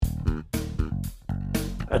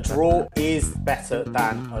A draw is better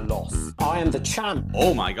than a loss. I am the champ.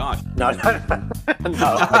 Oh my gosh. No, I didn't.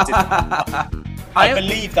 I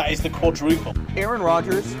believe that is the quadruple. Aaron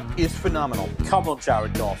Rodgers is phenomenal. Come on,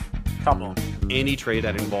 Jared Goff. Come on. Any trade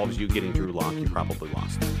that involves you getting Drew Lock, you probably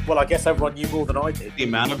lost. Well, I guess everyone knew more than I did. The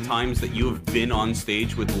amount of times that you have been on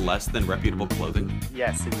stage with less than reputable clothing.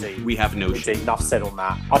 Yes, indeed. We have no Indeed, shame. enough said on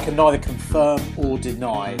that. I can neither confirm or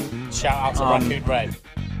deny. Shout out to Raccoon Red.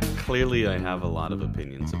 Clearly, I have a lot of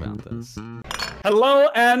opinions about this. Hello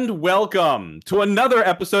and welcome to another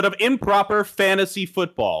episode of Improper Fantasy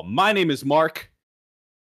Football. My name is Mark.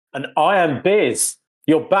 And I am Biz.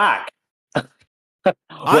 You're back.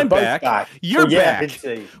 I'm both back. You're back.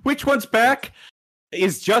 Indeed. Which one's back?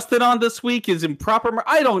 Is Justin on this week? Is Improper?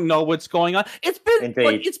 I don't know what's going on. It's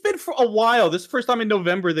been for a while. This is the first time in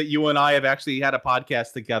November that you and I have actually had a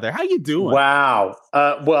podcast together. How you doing? Wow.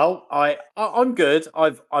 Well, I'm good.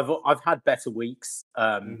 I've had better weeks,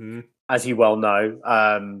 as you well know,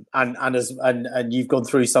 and you've gone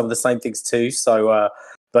through some of the same things too. So,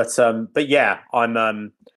 but yeah, I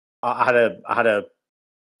had a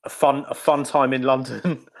fun time in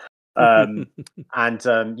London, and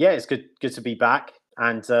yeah, it's good to be back.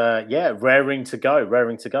 And yeah, raring to go.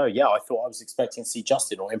 Yeah, I thought I was expecting to see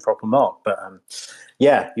Justin or Improper Mark, but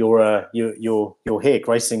yeah, you're here,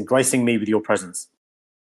 gracing me with your presence.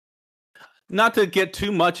 Not to get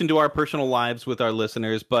too much into our personal lives with our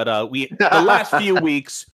listeners, but the last few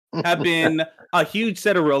weeks have been a huge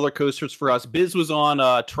set of roller coasters for us. Biz was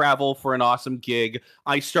on travel for an awesome gig.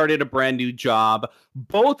 I started a brand new job.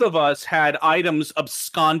 Both of us had items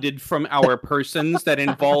absconded from our persons that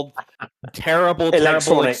involved terrible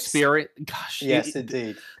experience. Gosh, yes,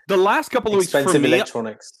 indeed. The last couple of weeks for me,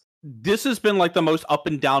 electronics. This has been like the most up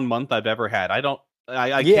and down month I've ever had. I can't.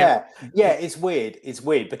 Yeah, it's weird. It's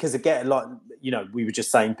weird because again, like we were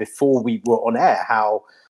just saying before we were on air, how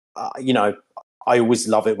I always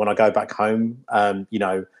love it when I go back home, and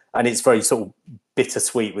it's very sort of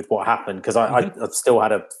bittersweet with what happened because I've still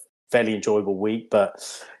had a fairly enjoyable week, but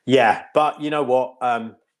you know what?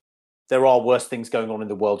 There are worse things going on in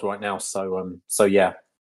the world right now, so yeah.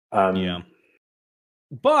 But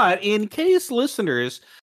in case listeners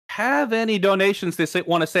have any donations they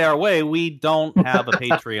want to say our way, we don't have a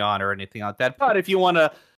Patreon or anything like that. But if you want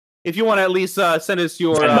to at least send us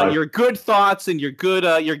your good thoughts and your good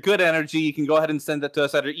energy, you can go ahead and send that to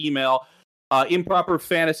us at our email,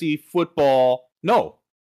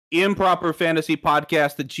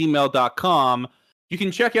 improperfantasypodcast@gmail.com. You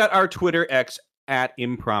can check out our Twitter X at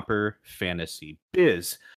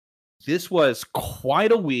improperfantasybiz. This was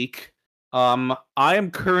quite a week. I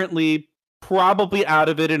am currently probably out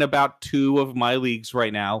of it in about 2 of my leagues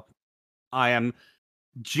right now. I am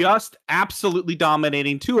just absolutely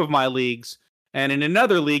dominating 2 of my leagues, and in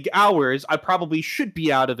another league, ours, I probably should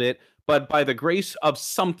be out of it, but by the grace of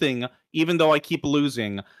something, even though I keep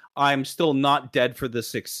losing, I'm still not dead for the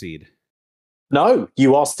 6th seed. No,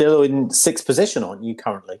 you are still in 6th position, aren't you,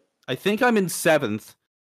 currently? I think I'm in 7th.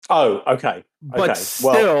 Oh, okay. But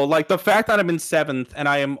still, like the fact that I'm in 7th and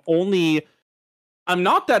I'm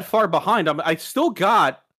not that far behind. I still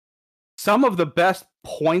got some of the best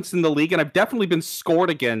points in the league, and I've definitely been scored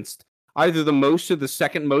against either the most or the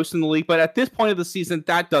second most in the league. But at this point of the season,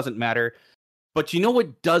 that doesn't matter. But you know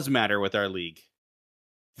what does matter with our league?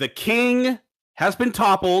 The king has been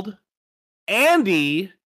toppled.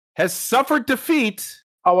 Andy has suffered defeat.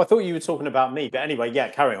 Oh, I thought you were talking about me. But anyway, yeah,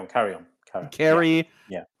 carry on. Carry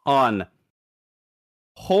on.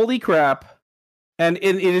 Holy crap. And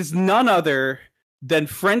it is none other than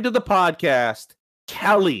friend of the podcast,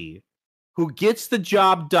 Kelly, who gets the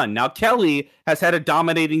job done. Now, Kelly has had a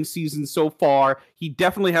dominating season so far. He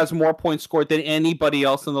definitely has more points scored than anybody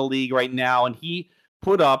else in the league right now. And he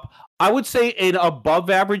put up, I would say, an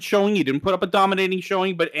above average showing. He didn't put up a dominating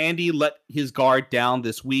showing, but Andy let his guard down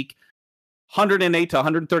this week. 108 to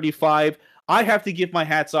 135. I have to give my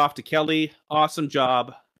hats off to Kelly. Awesome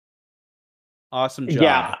job.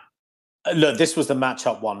 Yeah. Look, this was the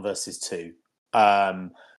matchup 1 versus 2.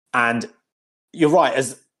 And you're right,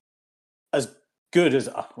 as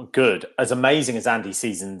amazing as Andy's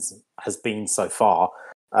seasons has been so far,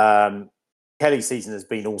 Kelly's season has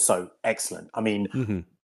been also excellent. I mean,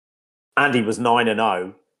 Andy was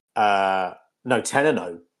 9-0,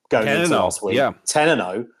 10-0 going into last week. Yeah.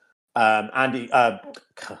 10-0.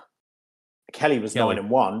 Kelly was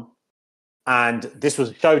 9-1, and this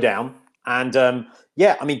was a showdown. And I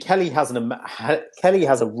mean, Kelly has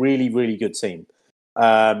a really, really good team.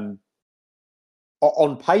 On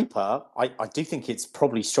paper, I do think it's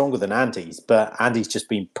probably stronger than Andy's, but Andy's just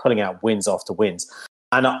been pulling out wins after wins.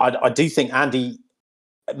 And I do think Andy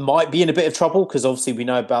might be in a bit of trouble because obviously we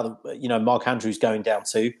know about Mark Andrews going down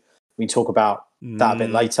too. We can talk about that a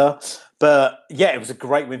bit later. But yeah, it was a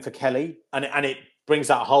great win for Kelly, and it brings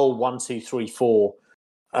that whole 1, 2, 3, 4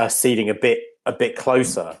 seeding a bit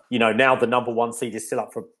closer. Now the number 1 seed is still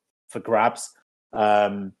up for grabs.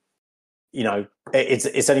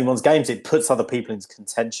 It's anyone's games. It puts other people into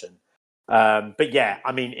contention. But yeah,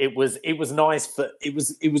 I mean, it was nice.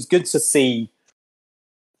 It was good to see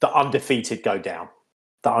the undefeated go down.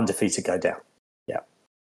 Yeah.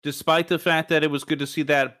 Despite the fact that it was good to see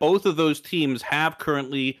that both of those teams have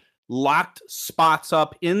currently locked spots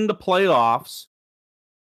up in the playoffs,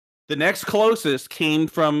 the next closest came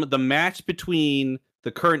from the match between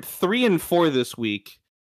the current 3 and 4 this week.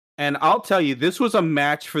 And I'll tell you, this was a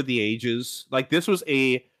match for the ages. Like, this was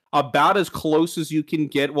about as close as you can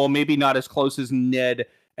get. Well, maybe not as close as Ned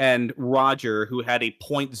and Roger, who had a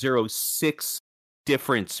 .06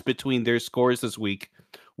 difference between their scores this week.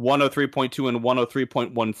 103.2 and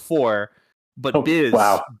 103.14. But Biz,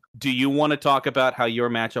 do you want to talk about how your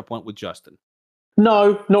matchup went with Justin?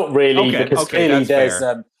 No, not really, because clearly there's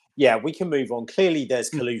we can move on. Clearly there's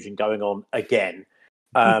collusion going on again.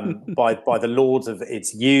 By the lords of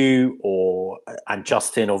it's you and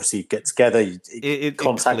Justin obviously get together.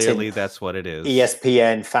 Clearly that's what it is.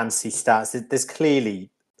 ESPN fancy stats. There's clearly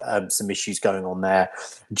some issues going on there.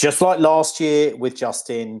 Just like last year with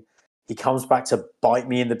Justin, he comes back to bite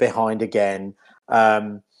me in the behind again.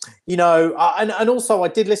 And also I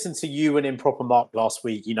did listen to you and Improper Mark last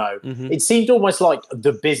week. It seemed almost like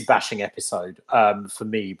the Biz bashing episode for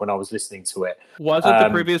me when I was listening to it. Was it the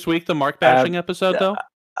previous week, the Mark bashing episode, though?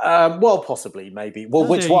 Well, possibly, maybe. Well,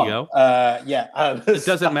 which one? It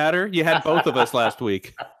doesn't matter. You had both of us last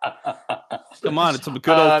week. Come on, it's a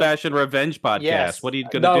good old-fashioned revenge podcast. Yes. What are you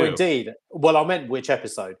going to do? No, indeed. Well, I meant which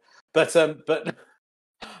episode, but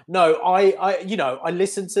no, I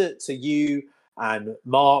listened to you and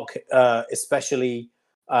Mark, especially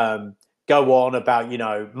go on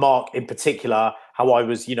about Mark in particular, how I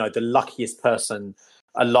was the luckiest person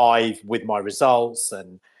alive with my results,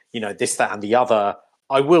 and this, that, and the other.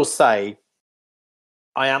 I will say,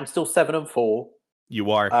 I am still 7 and 4.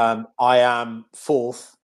 You are. I am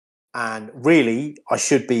 4th, and really I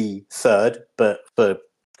should be 3rd, but for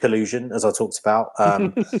collusion, as I talked about,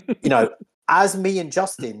 as me and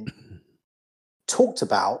Justin talked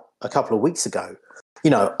about a couple of weeks ago,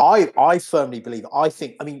 I firmly believe.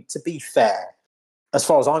 To be fair, as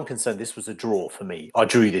far as I'm concerned, this was a draw for me. I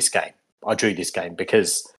drew this game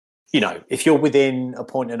because. If you're within a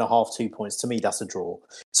point and a half, 2 points, to me, that's a draw.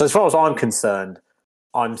 So as far as I'm concerned,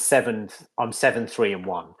 I'm 7, 3 and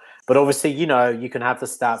 1. But obviously, you can have the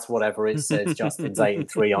stats, whatever it says. Justin's 8 and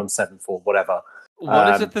 3, I'm 7, 4, whatever.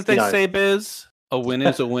 What is it that they say, Biz? A win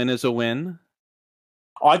is a win is a win.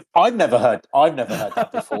 I've never heard that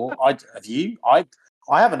before. Have you? I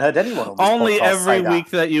haven't heard anyone on this Only podcast every say week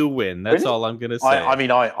that you win. That's really? all I'm going to say. I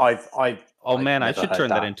should turn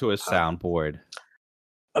that into a soundboard.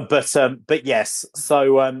 But yes,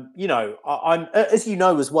 so I'm as you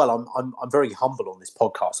know as well. I'm very humble on this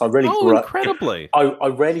podcast. I really incredibly. I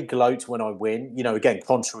rarely gloat when I win. Again,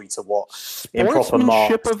 contrary to what Improper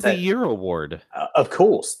Mark of the Year award. Of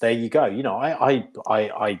course, there you go.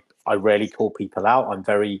 I rarely call people out. I'm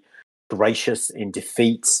very gracious in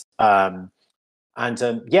defeat. So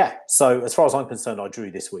as far as I'm concerned, I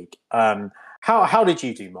drew this week. How did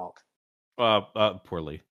you do, Mark?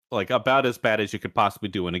 Poorly. Like, about as bad as you could possibly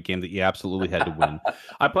do in a game that you absolutely had to win.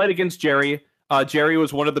 I played against Jerry. Jerry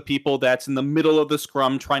was one of the people that's in the middle of the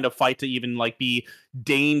scrum trying to fight to even be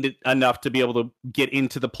deigned enough to be able to get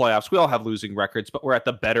into the playoffs. We all have losing records, but we're at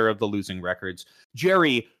the better of the losing records.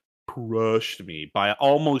 Jerry crushed me by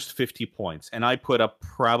almost 50 points, and I put up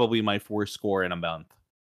probably my 4th score in a month.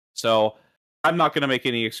 So I'm not going to make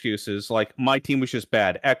any excuses. My team was just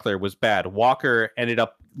bad. Eckler was bad. Walker ended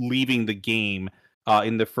up leaving the game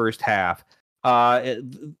in the first half.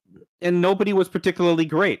 And nobody was particularly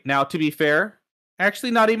great. Now, to be fair,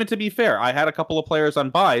 actually not even to be fair, I had a couple of players on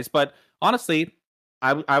buys, but honestly,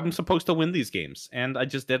 I'm supposed to win these games, and I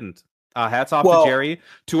just didn't. Hats off to Jerry.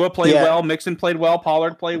 Tua played well, Mixon played well,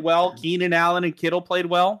 Pollard played well, Keenan Allen and Kittle played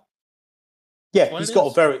well. Yeah, he's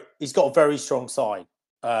got a very strong side.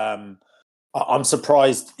 I'm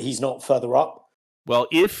surprised he's not further up. Well,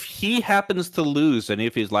 if he happens to lose any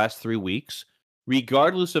of his last 3 weeks,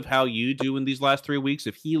 regardless of how you do in these last 3 weeks,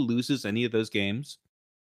 if he loses any of those games,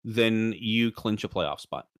 then you clinch a playoff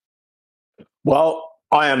spot. Well,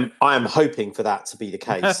 I am hoping for that to be the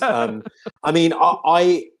case.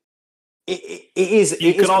 It is.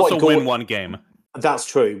 You could also win one game. That's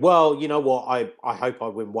true. Well, you know what? I hope I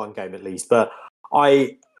win one game at least. But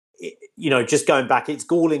just going back, it's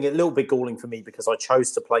a little bit galling for me because I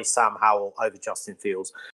chose to play Sam Howell over Justin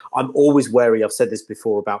Fields. I'm always wary. I've said this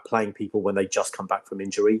before about playing people when they just come back from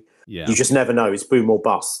injury. Yeah. You just never know. It's boom or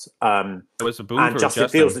bust. It was a boom and for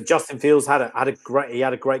Justin Fields had a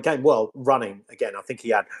great game. Well, running again, I think he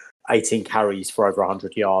had 18 carries for over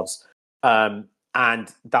 100 yards. And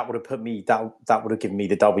that would have put me that would have given me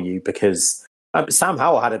the W because Sam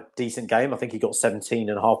Howell had a decent game. I think he got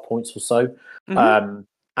 17.5 points or so. Mm-hmm.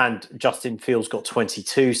 And Justin Fields got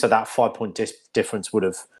 22, so that 5-point difference would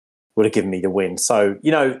have given me the win. So,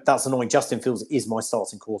 that's annoying. Justin Fields is my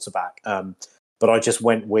starting quarterback. But I just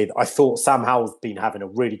went with, I thought Sam Howell's been having a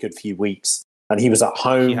really good few weeks, and he was at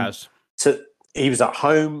home. He was at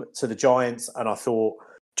home to the Giants, and I thought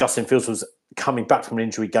Justin Fields was coming back from an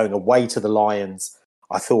injury, going away to the Lions.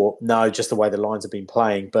 I thought, no, just the way the Lions have been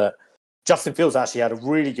playing. But Justin Fields actually had a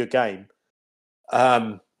really good game.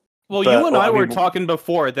 You and I were talking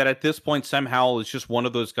before that at this point, Sam Howell is just one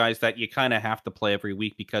of those guys that you kind of have to play every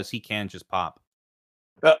week because he can just pop.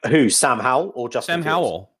 Who, Sam Howell or Justin Sam Fields?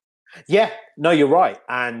 Howell. Yeah, no, you're right.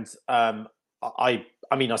 And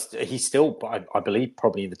he's still, I believe,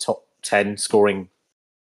 probably in the top 10 scoring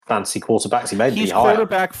fantasy quarterbacks. He may be higher. He's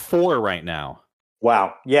quarterback 4 right now.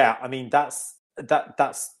 Wow. Yeah, I mean, that's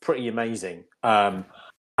pretty amazing.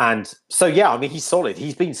 And so, yeah, I mean, he's solid.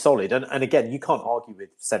 He's been solid. And again, you can't argue with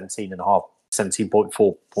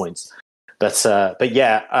 17.4 points. But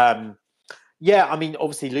yeah, I mean,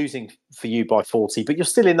 obviously losing for you by 40, but you're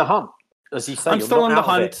still in the hunt. As you say, I'm still in the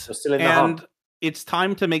hunt. You're still in the hunt. And it's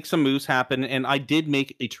time to make some moves happen. And I did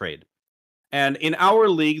make a trade. And in our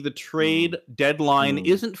league, the trade deadline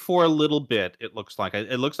isn't for a little bit, it looks like.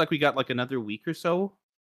 It looks like we got like another week or so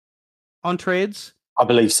on trades. I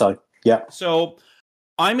believe so, yeah. So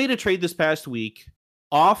I made a trade this past week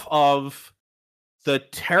off of the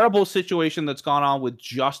terrible situation that's gone on with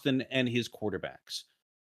Justin and his quarterbacks.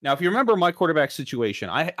 Now, if you remember my quarterback situation,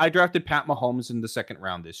 I drafted Pat Mahomes in the second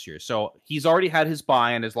round this year. So he's already had his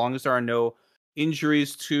bye, and as long as there are no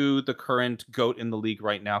injuries to the current GOAT in the league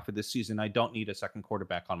right now for this season, I don't need a second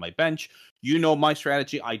quarterback on my bench. You know my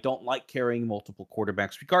strategy. I don't like carrying multiple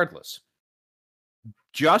quarterbacks regardless.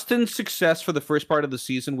 Justin's success for the first part of the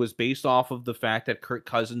season was based off of the fact that Kirk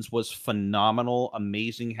Cousins was phenomenal,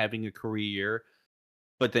 amazing, having a career year,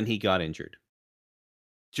 but then he got injured.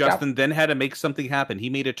 Justin then had to make something happen. He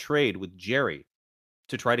made a trade with Jerry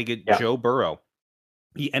to try to get Joe Burrow.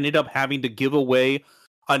 He ended up having to give away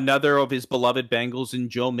another of his beloved Bengals in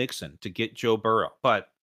Joe Mixon to get Joe Burrow. But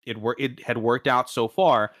it had worked out so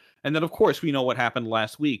far. And then, of course, we know what happened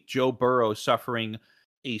last week. Joe Burrow suffering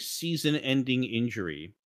a season-ending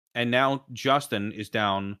injury. And now Justin is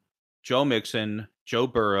down Joe Mixon, Joe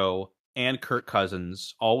Burrow, and Kirk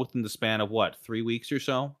Cousins, all within the span of, 3 weeks or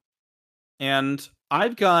so? And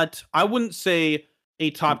I've got, I wouldn't say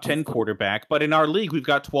a top 10 quarterback, but in our league, we've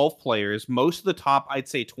got 12 players. Most of the top, I'd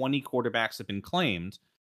say 20 quarterbacks have been claimed.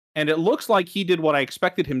 And it looks like he did what I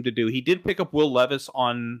expected him to do. He did pick up Will Levis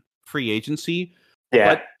on free agency.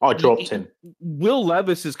 Yeah, I dropped him. Will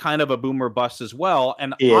Levis is kind of a boomer bust as well.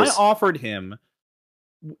 And I offered him,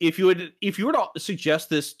 if you were to suggest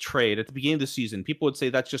this trade at the beginning of the season, people would say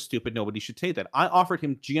that's just stupid. Nobody should take that. I offered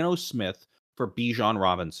him Geno Smith for Bijan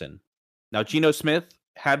Robinson. Now, Geno Smith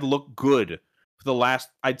had looked good for the last,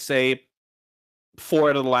 I'd say,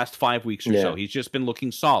 4 out of the last 5 weeks or so. He's just been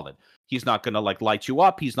looking solid. He's not going to light you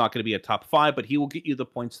up. He's not going to be a top 5, but he will get you the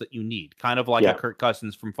points that you need. Kind of like a Kirk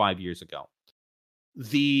Cousins from 5 years ago.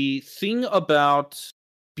 The thing about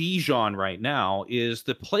Bijan right now is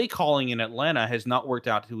the play calling in Atlanta has not worked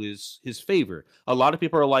out to his favor. A lot of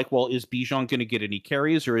people are like, well, is Bijan going to get any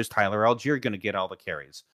carries, or is Tyler Algier going to get all the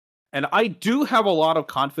carries? And I do have a lot of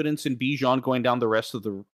confidence in Bijan going down the rest of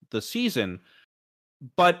the season,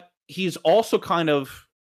 but he's also kind of,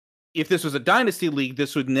 if this was a dynasty league,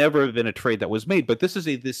 this would never have been a trade that was made, but this is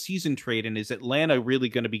this season trade, and is Atlanta really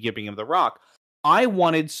going to be giving him the rock? I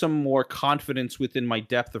wanted some more confidence within my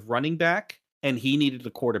depth of running back, and he needed a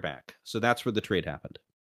quarterback. So that's where the trade happened.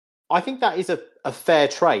 I think that is a fair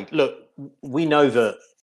trade. Look, we know that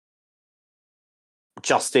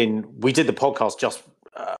Justin, we did the podcast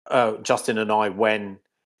Justin and I when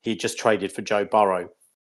he just traded for Joe Burrow,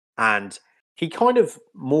 and he kind of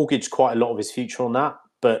mortgaged quite a lot of his future on that,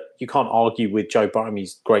 but you can't argue with Joe Burrow.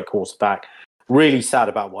 He's a great quarterback. Really sad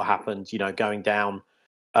about what happened, going down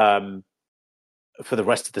for the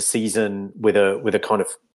rest of the season with a kind of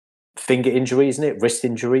finger injury, isn't it? Wrist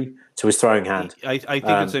injury to his throwing hand. I think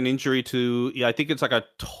it's an injury to, I think it's like a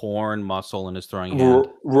torn muscle in his throwing hand.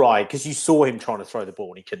 Right, because you saw him trying to throw the ball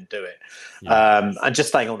and he couldn't do it. And just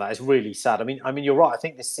staying on that is really sad. I mean, you're right. I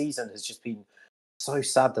think this season has just been so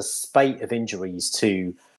sad. The spate of injuries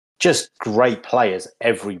to just great players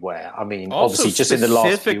everywhere. I mean, Also, obviously, just in the last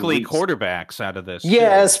few specifically weeks. quarterbacks out of this.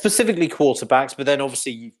 Yeah, too. specifically quarterbacks, but then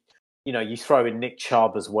obviously you throw in Nick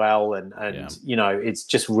Chubb as well, and it's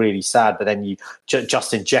just really sad. But then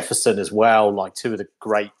Justin Jefferson as well, like two of the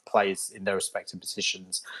great players in their respective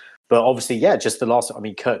positions. But obviously, just the last. I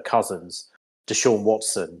mean, Kirk Cousins, Deshaun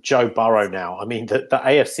Watson, Joe Burrow. Now, I mean, the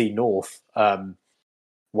AFC North.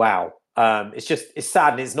 Wow, it's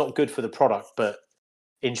sad and it's not good for the product, but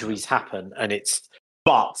injuries happen,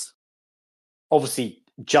 but obviously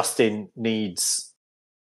Justin needs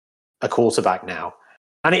a quarterback now.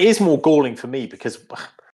 And it is more galling for me because,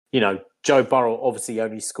 Joe Burrow obviously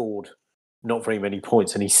only scored not very many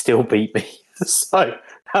points and he still beat me. So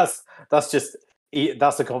that's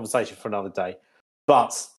a conversation for another day.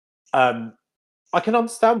 But I can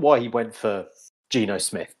understand why he went for Geno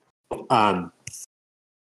Smith.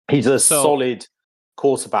 He's a solid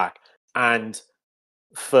quarterback. And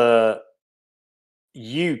for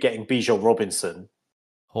you getting Bijan Robinson.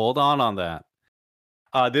 Hold on that.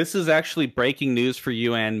 This is actually breaking news for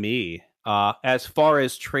you and me. As far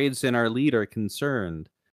as trades in our lead are concerned,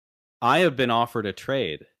 I have been offered a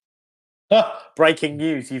trade. Breaking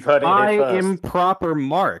news. You've heard it here first. I am proper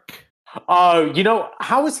Mark. Oh,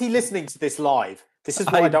 how is he listening to this live? This is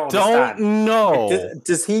what I don't understand. Know.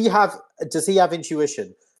 Does he have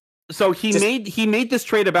intuition? So he made this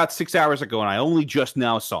trade about 6 hours ago, and I only just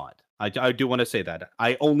now saw it. I do want to say that.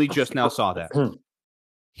 I only just now saw that.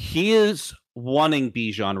 He is wanting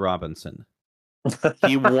Bijan Robinson.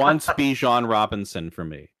 He wants Bijan Robinson from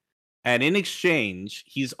me. And in exchange,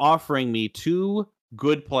 he's offering me two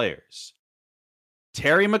good players.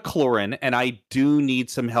 Terry McLaurin, and I do need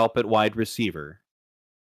some help at wide receiver.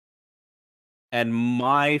 And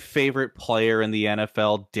my favorite player in the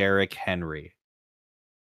NFL, Derrick Henry.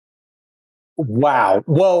 Wow.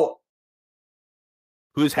 Well,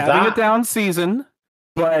 who's having a down season,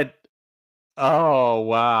 but oh,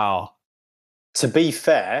 wow. To be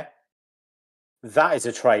fair, that is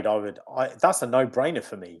a trade that's a no-brainer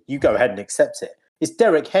for me. You go ahead and accept it. It's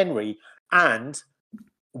Derrick Henry and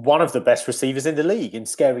one of the best receivers in the league in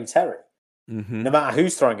Scary Terry. Mm-hmm. No matter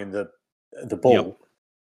who's throwing in the ball. Yep.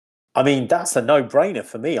 I mean, that's a no-brainer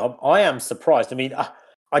for me. I am surprised. I mean,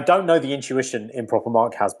 I don't know the intuition Improper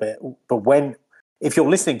Mark has, but if you're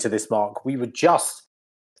listening to this, Mark, we were just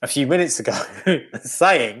a few minutes ago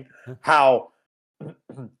saying how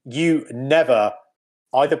you never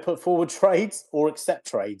either put forward trades or accept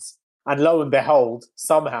trades. And lo and behold,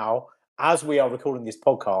 somehow, as we are recording this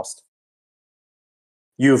podcast,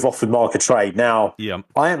 you have offered Mark a trade. Now,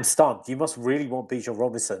 I am stunned. You must really want Bijan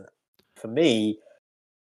Robinson. For me,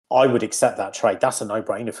 I would accept that trade. That's a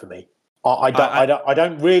no-brainer for me. I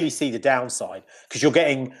don't really see the downside because you're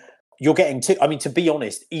getting I mean, to be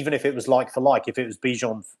honest, even if it was like for like, if it was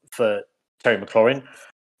Bijan for Terry McLaurin,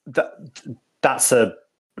 that's a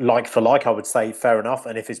like for like. I would say fair enough.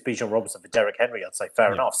 And if it's Bijan Robinson for Derrick Henry, I'd say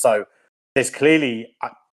fair enough. So there's clearly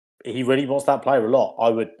he really wants that player a lot.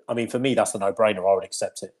 I mean, for me, that's a no-brainer. I would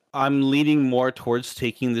accept it. I'm leaning more towards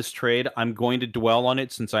taking this trade. I'm going to dwell on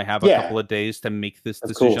it since I have a couple of days to make this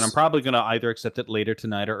decision. I'm probably going to either accept it later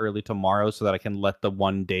tonight or early tomorrow so that I can let the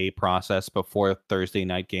 1 day process before Thursday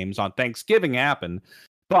night games on Thanksgiving happen.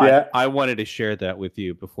 But I wanted to share that with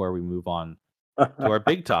you before we move on to our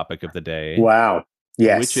big topic of the day. Wow.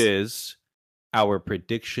 Yes. Which is our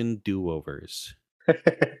prediction do-overs.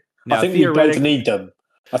 Now, I think we both need them.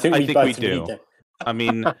 I think we do. Need them. I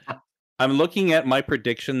mean, I'm looking at my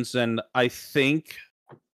predictions, and I think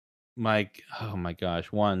oh my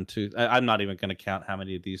gosh, 1, 2. I'm not even going to count how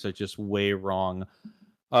many of these are just way wrong.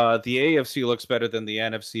 The AFC looks better than the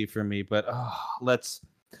NFC for me, but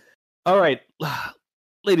all right,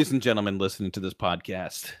 ladies and gentlemen, listening to this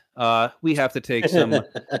podcast, we have to take some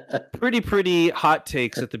pretty hot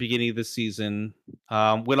takes at the beginning of the season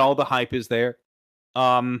when all the hype is there.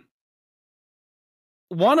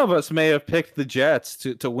 One of us may have picked the Jets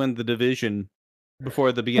to win the division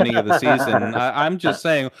before the beginning of the season. I'm just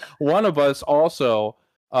saying, one of us also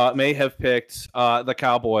may have picked the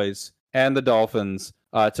Cowboys and the Dolphins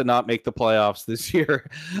to not make the playoffs this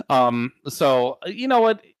year. So, you know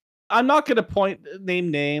what? I'm not going to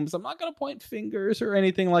name names. I'm not going to point fingers or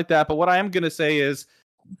anything like that. But what I am going to say is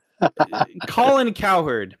Colin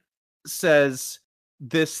Cowherd says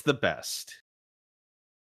this the best.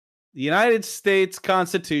 The United States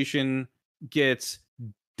Constitution gets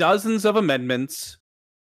dozens of amendments.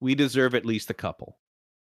 We deserve at least a couple.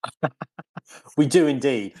 We do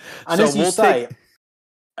indeed. And so as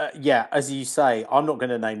you say, I'm not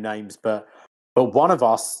going to name names, but but one of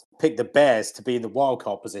us picked the Bears to be in the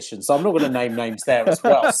wildcard position. So I'm not going to name names there as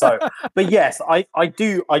well. So, but yes, I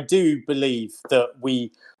do believe that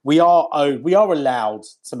we are allowed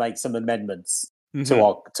to make some amendments to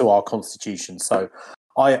our constitution. So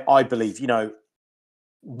I believe,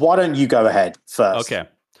 why don't you go ahead first? Okay.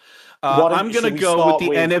 I'm going to go with the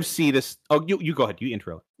NFC. You go ahead. You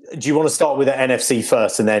intro. Do you want to start with the NFC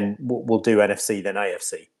first, and then we'll do NFC, then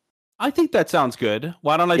AFC? I think that sounds good.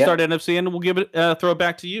 Why don't I start NFC, and we'll throw it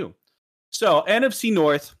back to you. So NFC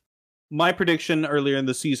North, my prediction earlier in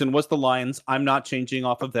the season was the Lions. I'm not changing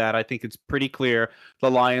off of that. I think it's pretty clear the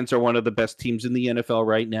Lions are one of the best teams in the NFL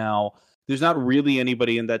right now. There's not really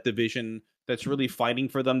anybody in that division that's really fighting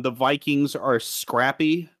for them. The Vikings are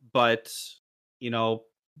scrappy, but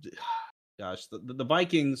gosh, the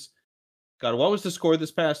Vikings. God, what was the score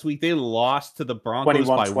this past week? They lost to the Broncos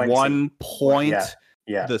by 1 point.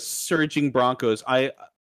 Yeah. The surging Broncos. I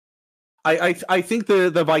think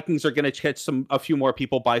the Vikings are going to catch a few more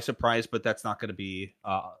people by surprise, but that's not going to be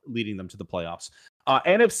leading them to the playoffs.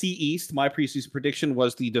 NFC East, my preseason prediction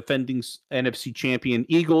was the defending NFC champion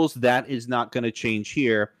Eagles. That is not going to change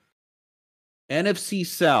here. NFC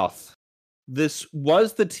South. This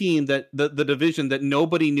was the team that the division that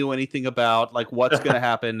nobody knew anything about, like what's going to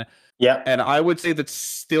happen. Yeah. And I would say that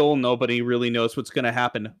still nobody really knows what's going to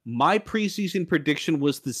happen. My preseason prediction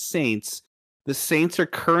was the Saints. The Saints are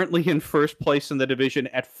currently in first place in the division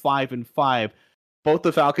at 5-5. Both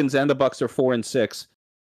the Falcons and the Bucks are 4-6.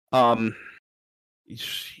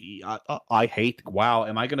 I hate. Wow,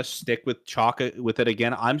 am I going to stick with chalk with it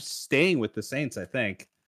again? I'm staying with the Saints, I think.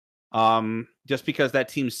 Just because that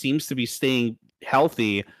team seems to be staying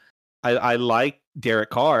healthy. I like Derek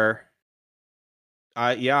Carr.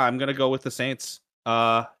 I'm gonna go with the Saints.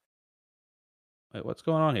 Wait, what's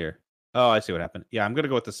going on here? Oh, I see what happened. Yeah, I'm gonna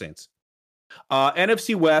go with the Saints.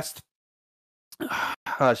 NFC West.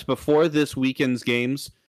 Gosh, before this weekend's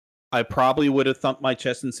games, I probably would have thumped my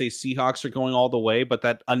chest and say Seahawks are going all the way, but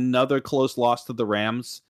that another close loss to the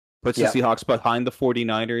Rams puts the Seahawks behind the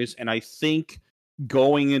 49ers, and I think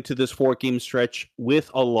going into this 4-game stretch with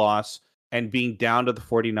a loss and being down to the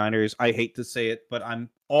 49ers, I hate to say it, but I'm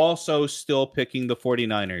also still picking the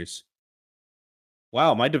 49ers.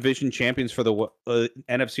 Wow, my division champions for the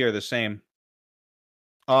NFC are the same.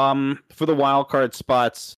 For the wild card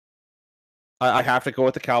spots, I have to go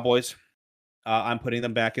with the Cowboys. I'm putting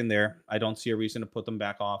them back in there. I don't see a reason to put them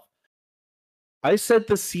back off. I said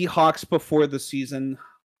the Seahawks before the season.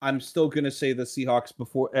 I'm still going to say the Seahawks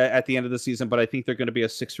at the end of the season, but I think they're going to be a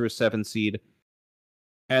 6 or a 7 seed.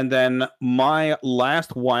 And then my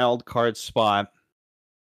last wild card spot.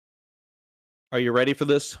 Are you ready for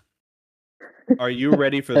this? Are you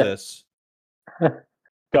ready for this?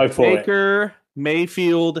 Go for it. Baker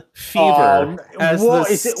Mayfield fever as the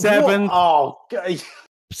 7th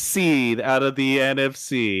seed out of the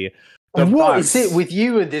NFC. What is it with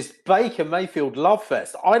you and this Baker Mayfield love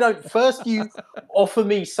fest? First you offer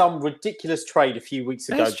me some ridiculous trade a few weeks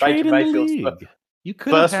ago. Baker Mayfield's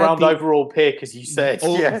first round overall pick, as you said.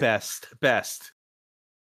 Best.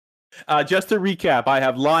 Just to recap, I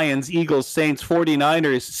have Lions, Eagles, Saints,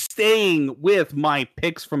 49ers staying with my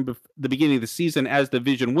picks from the beginning of the season as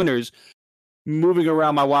division winners. Moving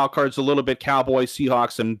around my wild cards a little bit, Cowboys,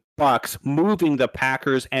 Seahawks, and Bucks. Moving the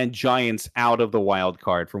Packers and Giants out of the wild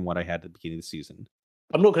card from what I had at the beginning of the season.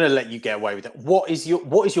 I'm not going to let you get away with it. What is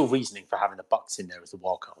your reasoning for having the Bucks in there as the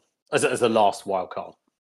wild card, as the last wild card?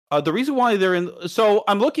 The reason why they're in. So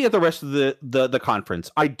I'm looking at the rest of the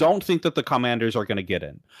conference. I don't think that the Commanders are going to get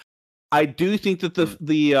in. I do think that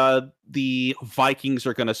the Vikings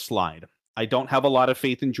are going to slide. I don't have a lot of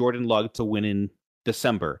faith in Jordan Love to win in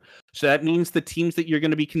December. So that means the teams that you're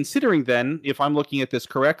going to be considering then, if I'm looking at this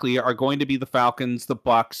correctly, are going to be the Falcons, the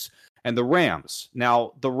Bucks, and the Rams.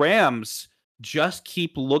 Now, the Rams just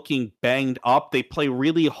keep looking banged up. They play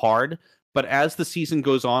really hard, but as the season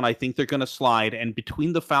goes on, I think they're going to slide. And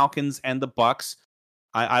between the Falcons and the Bucks,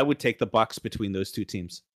 I would take the Bucks between those two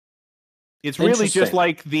teams. It's really just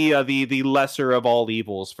like the lesser of all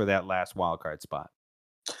evils for that last wildcard spot.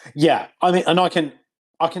 Yeah, I mean, and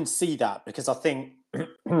I can see that because I think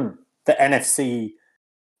the NFC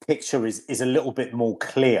picture is a little bit more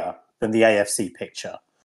clear than the AFC picture.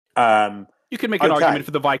 You can make an argument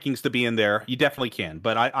for the Vikings to be in there. You definitely can,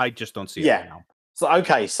 but I just don't see it right now.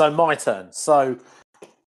 So my turn. So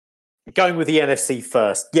going with the NFC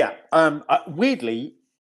first. Yeah. Weirdly,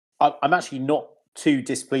 I'm actually not too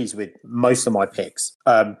displeased with most of my picks.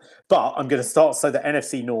 But I'm going to start. So the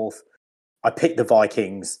NFC North, I picked the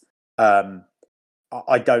Vikings. I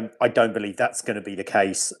don't believe that's going to be the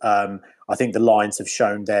case. I think the Lions have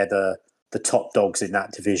shown they're the top dogs in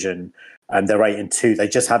that division, and they're 8-2. They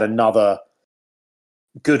just had another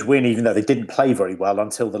good win, even though they didn't play very well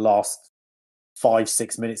until the last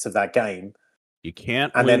 5-6 minutes of that game. You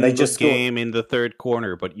can't and win then they the just game in the third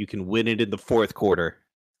quarter, but you can win it in the fourth quarter.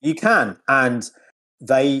 You can, and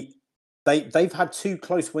they've had 2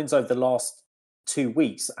 close wins over the last 2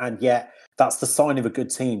 weeks, and yet that's the sign of a good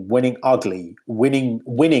team. Winning ugly, winning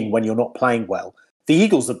when you're not playing well. The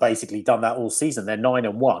Eagles have basically done that all season. They're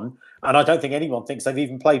 9-1, and I don't think anyone thinks they've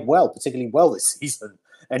even played particularly well this season.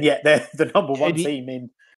 And yet they're the number one team in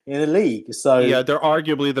the league. So yeah, they're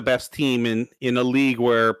arguably the best team in a league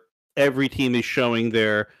where every team is showing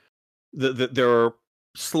their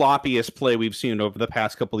sloppiest play we've seen over the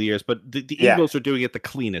past couple of years. But the Eagles are doing it the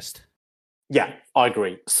cleanest. Yeah, I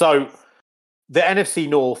agree. So the NFC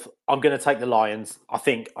North, I'm going to take the Lions. I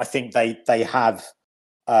think they have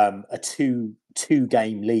a two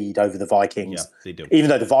game lead over the Vikings. Yeah, they do. Even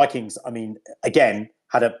though the Vikings, I mean, again,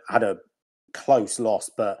 had a close loss,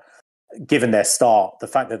 but given their start, the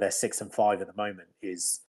fact that they're 6-5 at the moment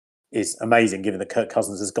is amazing. Given that Kirk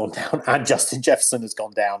Cousins has gone down and Justin Jefferson has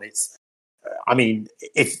gone down, it's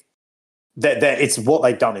what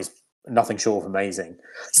they've done is nothing short of amazing.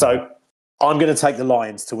 So I'm going to take the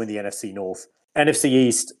Lions to win the NFC North. NFC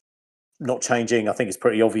East, not changing. I think it's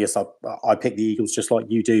pretty obvious. I pick the Eagles just like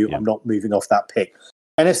you do. Yeah. I'm not moving off that pick.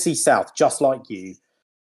 NFC South, just like you,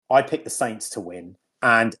 I pick the Saints to win.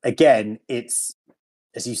 And again, it's,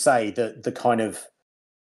 as you say, the kind of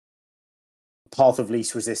path of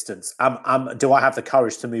least resistance. Do I have the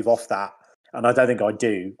courage to move off that? And I don't think I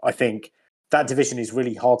do. I think that division is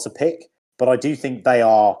really hard to pick, but I do think they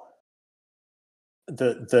are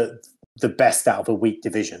the best out of a weak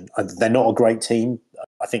division. They're not a great team.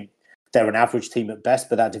 I think they're an average team at best,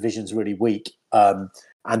 but that division's really weak. And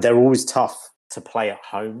they're always tough to play at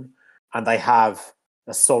home. And they have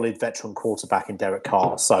a solid veteran quarterback in Derek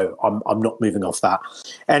Carr. So I'm not moving off that.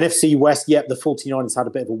 NFC West, the 49ers had a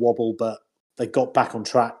bit of a wobble, but they got back on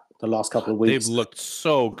track the last couple of weeks. They've looked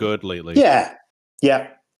so good lately. Yeah.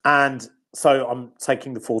 And so I'm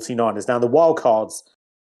taking the 49ers. Now, the wild cards,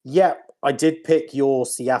 I did pick your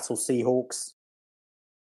Seattle Seahawks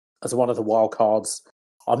as one of the wild cards.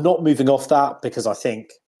 I'm not moving off that because I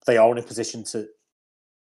think they are in a position to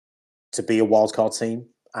be a wild card team.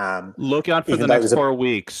 Look out for the next 4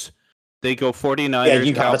 weeks. They go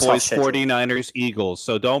 49ers, Cowboys, 49ers, Eagles.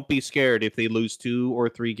 So don't be scared if they lose 2 or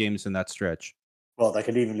 3 games in that stretch. Well, they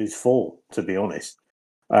could even lose 4, to be honest.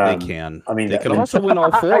 They can. I mean, they can also win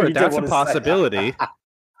all 4. That's a possibility.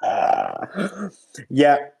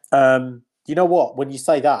 You know what? When you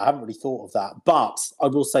say that, I haven't really thought of that. But I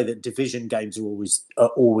will say that division games are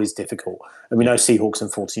always difficult. And we know Seahawks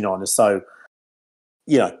and 49ers. So,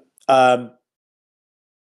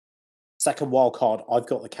 second wild card, I've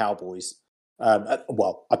got the Cowboys. I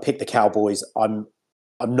picked the Cowboys. I'm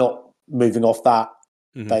not moving off that.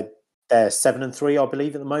 Mm-hmm. They're 7-3, I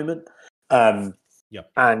believe, at the moment. And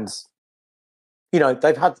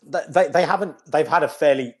they've had a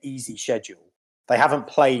fairly easy schedule. They haven't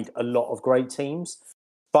played a lot of great teams,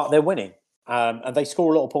 but they're winning, and they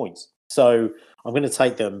score a lot of points. So I'm going to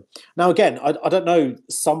take them. Now, again, I don't know.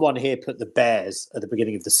 Someone here put the Bears at the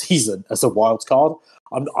beginning of the season as a wild card.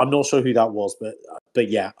 I'm not sure who that was, but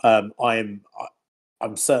yeah, I'm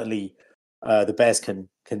certainly the Bears can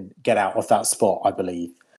get out of that spot, I believe.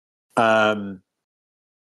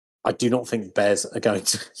 I do not think the Bears are going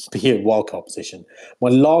to be in wildcard position. My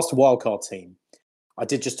last wildcard team, I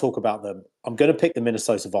did just talk about them. I'm going to pick the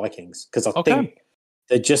Minnesota Vikings because I think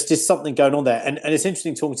there just is something going on there. And it's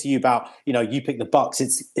interesting talking to you about, you pick the Bucks.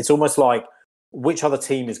 It's almost like which other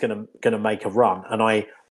team is going to make a run. And I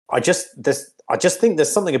just think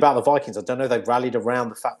there's something about the Vikings. I don't know. They've rallied around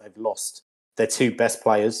the fact they've lost their 2 best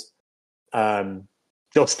players.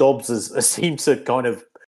 Josh Dobbs has seemed to kind of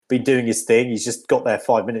been doing his thing. He's just got there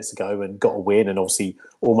 5 minutes ago and got a win, and obviously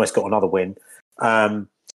almost got another win. I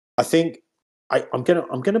think I'm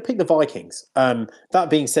gonna pick the Vikings. That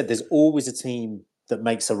being said, there's always a team that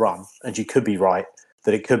makes a run, and you could be right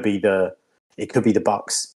that it could be the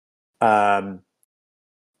Bucks. The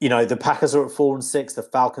Packers are at 4-6, the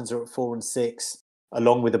Falcons are at 4-6,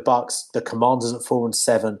 along with the Bucks. The Commanders at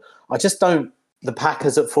 4-7. I just don't. The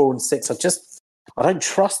Packers at 4-6. I don't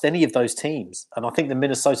trust any of those teams, and I think the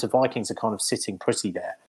Minnesota Vikings are kind of sitting pretty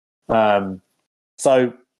there.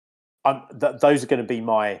 So those are going to be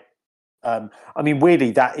my.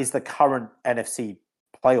 Weirdly, that is the current NFC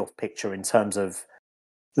playoff picture in terms of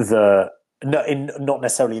not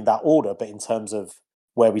necessarily in that order, but in terms of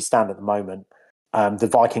where we stand at the moment. The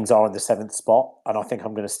Vikings are in the 7th spot, and I think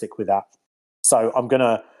I'm going to stick with that. So I'm going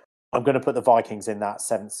to put the Vikings in that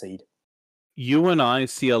 7th seed. You and I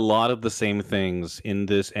see a lot of the same things in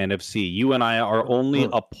this NFC. You and I are only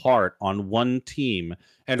apart on one team,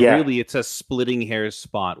 and really it's a splitting hairs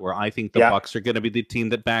spot where I think the Bucks are going to be the team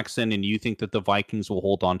that backs in, and you think that the Vikings will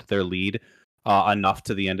hold on to their lead enough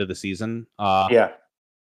to the end of the season.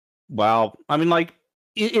 Well, I mean, like,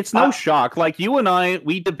 it's no shock. Like, you and I,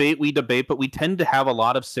 we debate, but we tend to have a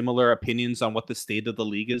lot of similar opinions on what the state of the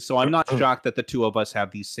league is. So I'm not shocked that the two of us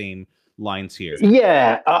have these same lines here.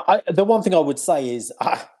 Yeah, the one thing I would say is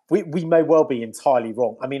we may well be entirely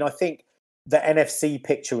wrong. I mean, I think the NFC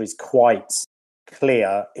picture is quite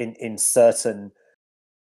clear in certain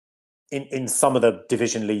in some of the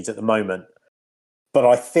division leads at the moment, but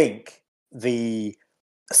I think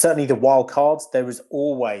certainly the wild cards, there is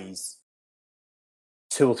always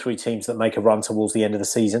 2 or 3 teams that make a run towards the end of the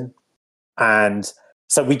season, and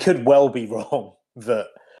so we could well be wrong that.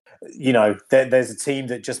 There's a team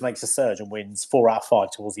that just makes a surge and wins 4 out of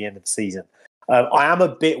 5 towards the end of the season. I am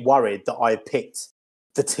a bit worried that I picked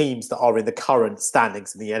the teams that are in the current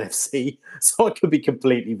standings in the NFC, so I could be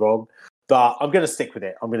completely wrong. But I'm going to stick with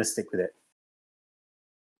it.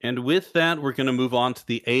 And with that, we're going to move on to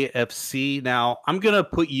the AFC. Now, I'm going to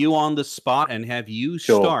put you on the spot and have you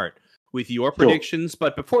start with your predictions.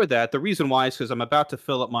 But before that, the reason why is because I'm about to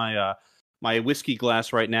fill up my my whiskey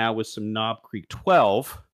glass right now with some Knob Creek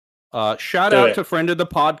 12. Shout out to friend of the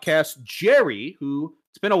podcast, Jerry, who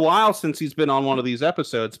it's been a while since he's been on one of these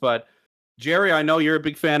episodes. But Jerry, I know you're a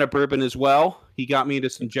big fan of bourbon as well. He got me into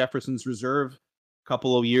some Jefferson's Reserve a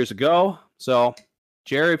couple of years ago. So,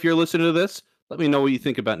 Jerry, if you're listening to this, let me know what you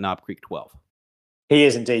think about Knob Creek 12. He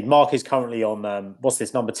is indeed. Mark is currently on, what's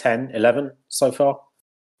this, number 10, 11 so far?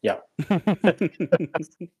 Yeah.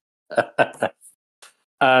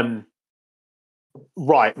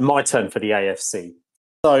 Right, my turn for the AFC.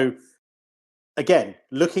 So, again,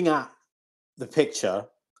 looking at the picture,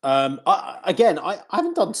 I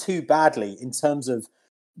haven't done too badly in terms of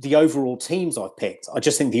the overall teams I've picked. I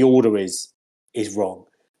just think the order is wrong.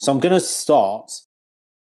 So I'm going to start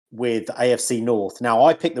with the AFC North. Now,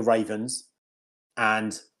 I picked the Ravens,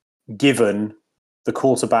 and given the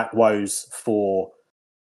quarterback woes for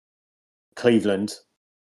Cleveland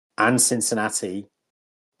and Cincinnati,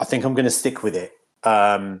 I think I'm going to stick with it.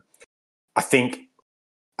 I think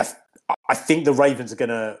the Ravens are going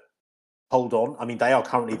to hold on. I mean, they are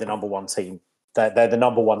currently the number 1 team. They're the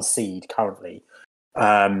number 1 seed currently.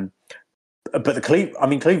 But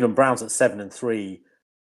Cleveland Browns at 7-3.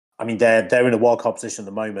 I mean, they're in a wild card position at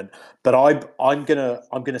the moment. But I'm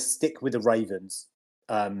gonna stick with the Ravens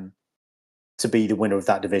to be the winner of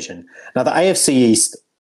that division. Now, the AFC East,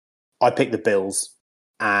 I picked the Bills,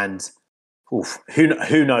 and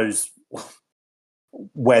who knows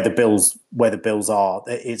where the Bills are.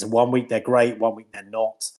 It's 1 week they're great, 1 week they're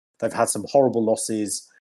not. They've had some horrible losses.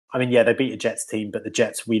 I mean, yeah, they beat a Jets team, but the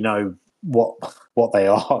Jets, we know what they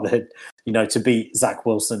are. To beat Zach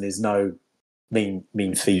Wilson is no mean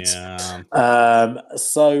feat. Yeah.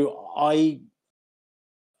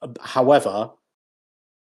 However,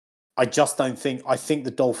 I just don't think. I think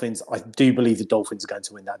the Dolphins. I do believe the Dolphins are going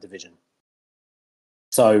to win that division.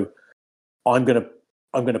 So I'm gonna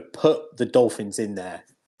put the Dolphins in there,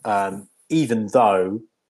 even though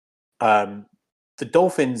the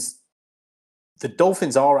Dolphins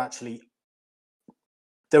are actually,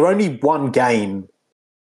 they're only 1 game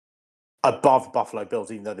above Buffalo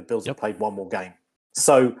Bills, even though the Bills have played 1 more game.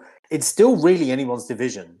 So it's still really anyone's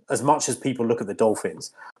division, as much as people look at the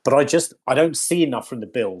Dolphins. But I don't see enough from the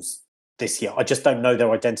Bills this year. I just don't know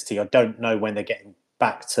their identity. I don't know when they're getting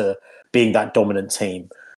back to being that dominant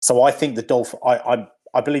team. So I think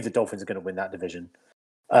I believe the Dolphins are going to win that division.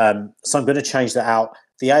 So I'm going to change that out.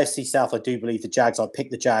 The AFC South, I do believe the Jags. I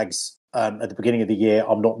picked the Jags at the beginning of the year.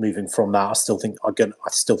 I'm not moving from that. I still think they're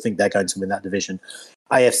going to win that division.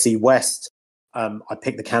 AFC West, I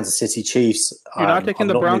picked the Kansas City Chiefs. You're not taking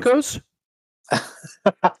the Broncos?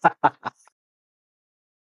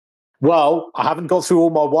 Well, I haven't got through all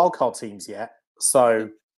my wildcard teams yet. So,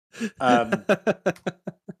 I'm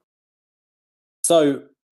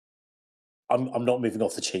not moving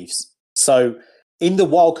off the Chiefs. So in the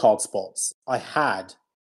wildcard spots, I had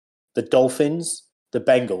the Dolphins, the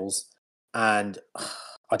Bengals, and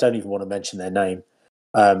I don't even want to mention their name.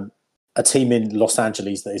 A team in Los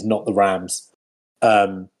Angeles that is not the Rams.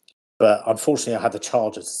 But unfortunately, I had the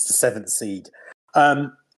Chargers, it's the 7th seed.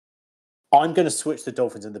 I'm going to switch the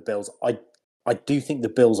Dolphins and the Bills. I do think the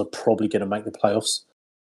Bills are probably going to make the playoffs.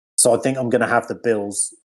 So I think I'm going to have the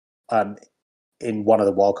Bills in one of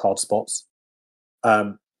the wildcard spots.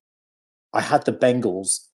 I had the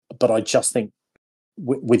Bengals, but I just think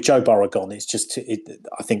with Joe Burrow gone, it's just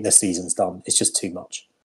I think their season's done. It's just too much.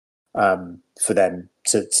 for them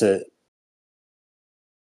to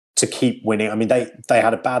keep winning. I mean, they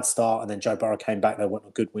had a bad start, and then Joe Burrow came back. They went on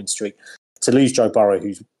a good win streak. To lose Joe Burrow,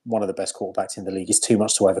 who's one of the best quarterbacks in the league, is too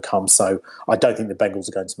much to overcome. So I don't think the Bengals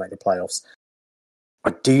are going to make the playoffs. I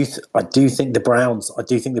do think the Browns. I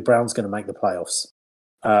do think the Browns are going to make the playoffs.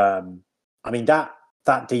 I mean that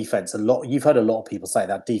defense. You've heard a lot of people say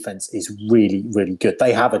that defense is really, really good.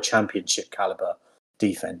 They have a championship caliber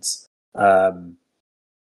defense. But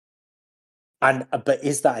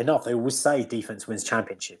is that enough? They always say defense wins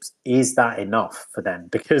championships. Is that enough for them?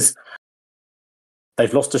 Because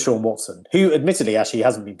they've lost to Deshaun Watson, who admittedly actually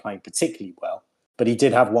hasn't been playing particularly well, but he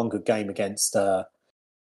did have one good game against the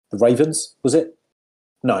Ravens, was it?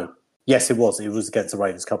 No. Yes, it was. It was against the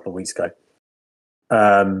Ravens a couple of weeks ago.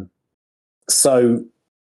 I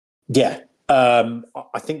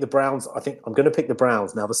think the Browns, I'm going to pick the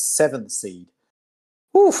Browns. Now, the 7th seed.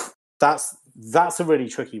 Oof, that's a really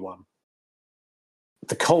tricky one.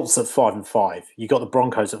 The Colts at 5-5. You got the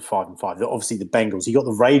Broncos at 5-5. Obviously, the Bengals. You got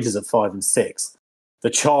the Raiders at 5-6. The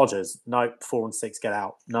Chargers, no, 4-6, get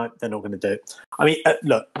out. No, they're not going to do it. I mean,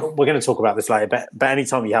 look, we're going to talk about this later. But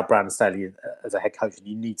anytime you have Brandon Staley as a head coach, and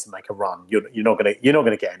you need to make a run. You're not going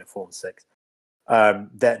to get in at 4-6.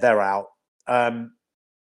 They're out. But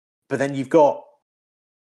then you've got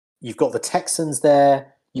the Texans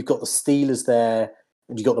there. You've got the Steelers there,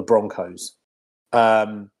 and you've got the Broncos.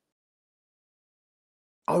 I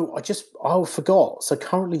forgot. So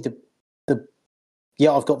currently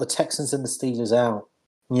I've got the Texans and the Steelers out.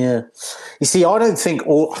 Yeah. You see, I don't think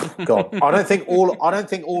the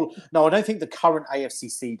current AFC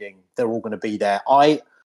seeding, they're all going to be there. I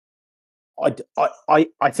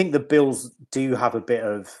think the Bills do have a bit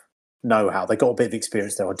of know-how. They got a bit of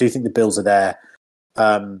experience there. I do think the Bills are there.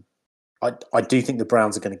 I do think the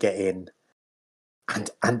Browns are going to get in.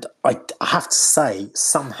 And I have to say,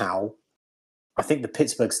 somehow, I think the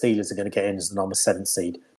Pittsburgh Steelers are going to get in as the number 7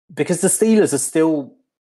 seed. Because the Steelers are still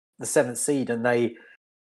the 7th seed, and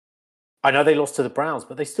I know they lost to the Browns,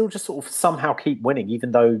 but they still just sort of somehow keep winning,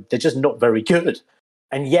 even though they're just not very good.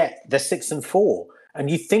 And yet they're 6-4.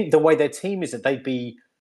 And you think the way their team is that they'd be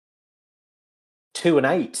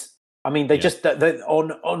 2-8. I mean, they're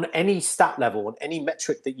on any stat level, on any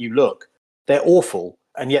metric that you look, they're awful,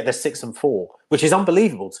 and yet they're 6-4, which is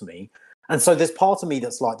unbelievable to me. And so there's part of me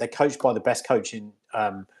that's like, they're coached by the best coach in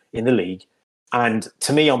the league. And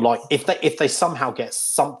to me, I'm like, if they somehow get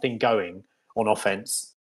something going on offense,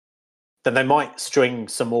 then they might string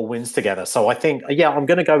some more wins together. So I think, I'm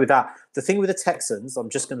going to go with that. The thing with the Texans, I'm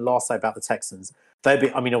just going to last say about the Texans.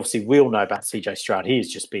 Obviously, we all know about CJ Stroud. He has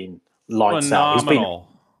just been lights phenomenal. Out.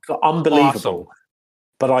 He's been unbelievable. Awesome.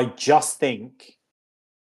 But I just think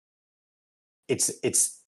it's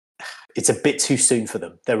a bit too soon for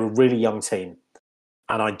them. They're a really young team,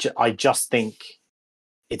 and I just think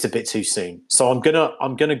it's a bit too soon. So I'm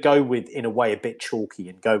gonna go with, in a way, a bit chalky,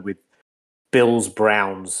 and go with Bills,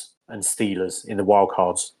 Browns, and Steelers in the wild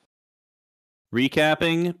cards.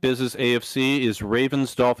 Recapping, Biz's AFC is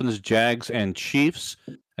Ravens, Dolphins, Jags, and Chiefs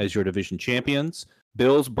as your division champions.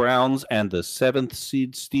 Bills, Browns, and the 7th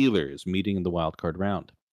seed Steelers meeting in the wild card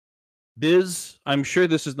round. Biz, I'm sure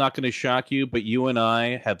this is not going to shock you, but you and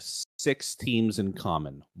I have 6 teams in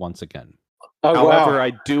common once again. Oh, however, wow.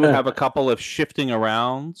 I do have a couple of shifting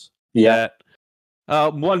arounds. Yeah.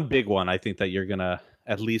 One big one I think that you're going to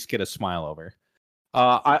at least get a smile over.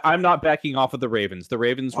 I'm not backing off of the Ravens. The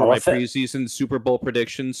Ravens were my preseason Super Bowl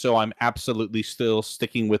prediction, so I'm absolutely still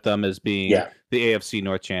sticking with them as being the AFC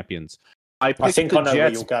North champions. I think I know where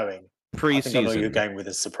you're going. Preseason. I think I know you're going with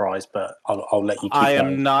a surprise, but I'll let you keep going. I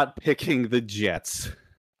am not picking the Jets.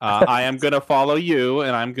 I am going to follow you,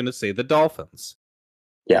 and I'm going to say the Dolphins.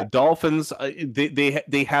 Yeah, the Dolphins.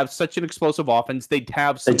 They have such an explosive offense. They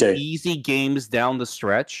have some easy games down the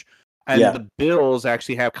stretch. And the Bills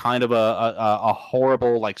actually have kind of a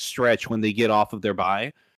horrible stretch when they get off of their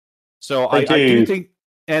bye. So I do think,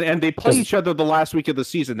 and they play each other the last week of the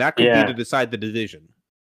season. That could be to decide the division.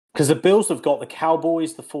 Because the Bills have got the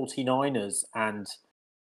Cowboys, the 49ers, and...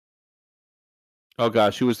 Oh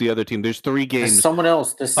gosh, who was the other team? There's 3 games. There's someone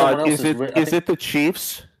else. Is it the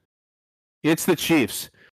Chiefs? It's the Chiefs.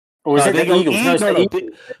 Or is it the Eagles?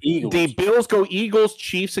 The Eagles. The Bills go Eagles,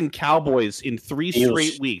 Chiefs, and Cowboys in 3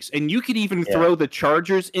 straight weeks. And you could even throw the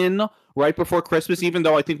Chargers in right before Christmas, even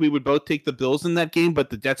though I think we would both take the Bills in that game,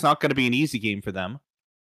 but that's not going to be an easy game for them.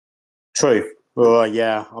 True. Well,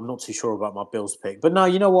 I'm not too sure about my Bills pick. But no,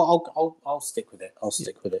 you know what? I'll stick with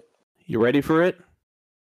it. You ready for it?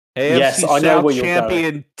 AFC yes, I know where you're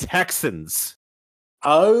champion going. Texans.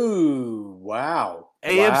 Oh, wow.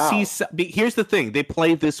 AFC. Wow. Here's the thing. They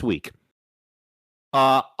play this week.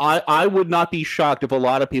 I would not be shocked if a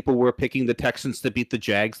lot of people were picking the Texans to beat the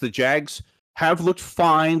Jags. The Jags have looked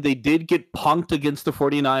fine. They did get punked against the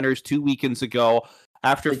 49ers 2 weekends ago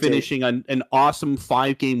after finishing an awesome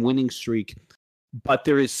 5-game winning streak. But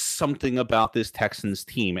there is something about this Texans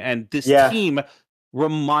team. And this team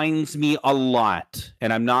reminds me a lot.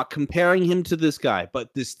 And I'm not comparing him to this guy,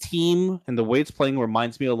 but this team and the way it's playing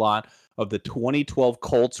reminds me a lot of the 2012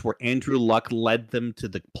 Colts where Andrew Luck led them to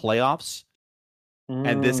the playoffs.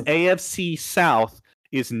 And this AFC South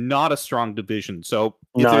is not a strong division. So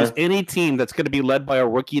if there's any team that's going to be led by a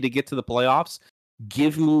rookie to get to the playoffs,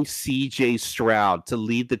 give me CJ Stroud to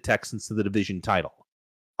lead the Texans to the division title.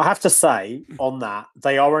 I have to say on that,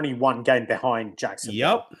 they are only one game behind Jacksonville.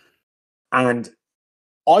 Yep. And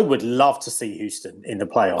I would love to see Houston in the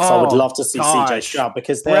playoffs. I would love to see CJ Stroud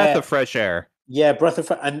because they're breath of fresh air. Yeah,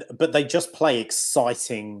 but they just play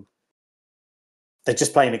exciting. They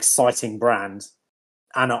just play an exciting brand.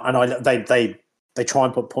 They try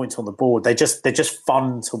and put points on the board. They're just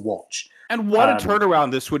fun to watch. And what a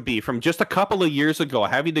turnaround this would be from just a couple of years ago,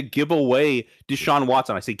 having to give away Deshaun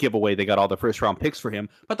Watson. I say give away; they got all the first-round picks for him.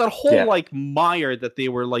 But that whole mire that they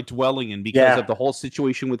were dwelling in because of the whole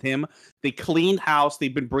situation with him, they cleaned house.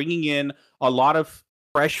 They've been bringing in a lot of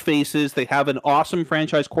fresh faces. They have an awesome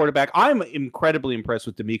franchise quarterback. I'm incredibly impressed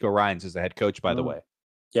with DeMeco Ryans as the head coach. By the way,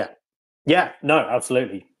 no,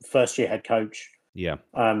 absolutely, first-year head coach. Yeah,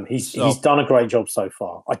 he's done a great job so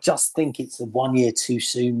far. I just think it's 1 year too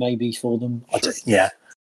soon, maybe for them.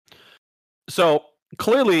 So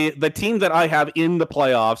clearly, the team that I have in the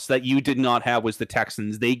playoffs that you did not have was the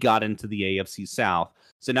Texans. They got into the AFC South.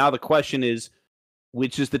 So now the question is,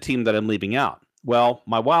 which is the team that I'm leaving out? Well,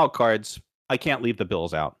 my wild cards, I can't leave the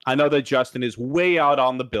Bills out. I know that Justin is way out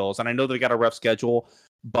on the Bills, and I know they got a rough schedule,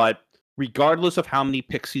 but regardless of how many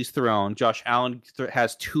picks he's thrown, Josh Allen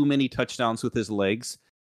has too many touchdowns with his legs.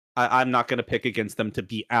 I'm not going to pick against them to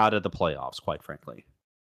be out of the playoffs, quite frankly.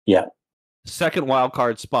 Yeah. Second wild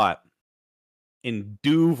card spot in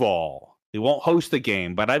Duval. They won't host the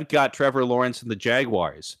game, but I've got Trevor Lawrence and the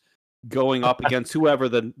Jaguars going up against whoever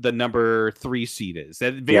the number 3 seed is.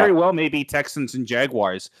 That very well may be Texans and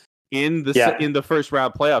Jaguars in the first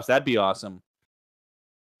round playoffs. That'd be awesome.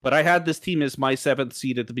 But I had this team as my 7th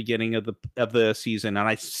seed at the beginning of the season, and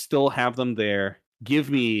I still have them there. Give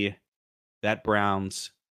me that Browns.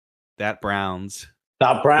 Dog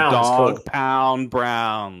cool. Pound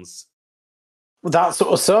Browns. That's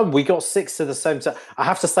awesome. We got 6 to the same time. I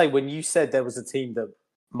have to say, when you said there was a team that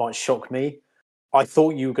might shock me, I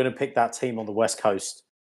thought you were going to pick that team on the West Coast.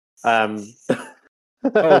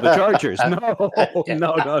 The Chargers. No.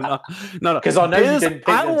 Because I know you didn't pick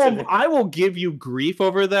them. I will give you grief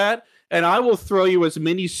over that, and I will throw you as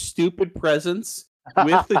many stupid presents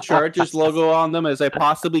with the Chargers logo on them as I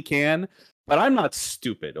possibly can. But I'm not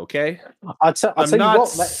stupid, okay? I'm not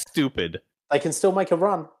stupid. They can still make a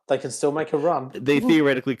run. They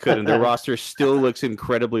theoretically could, and their roster still looks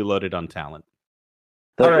incredibly loaded on talent.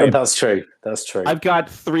 All right. That's true. I've got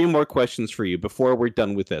 3 more questions for you before we're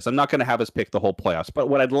done with this. I'm not going to have us pick the whole playoffs, but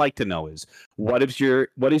what I'd like to know is what is your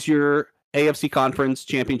AFC Conference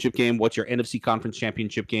Championship game? What's your NFC Conference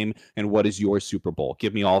Championship game? And what is your Super Bowl?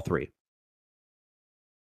 Give me all 3.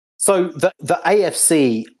 So the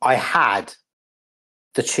AFC, I had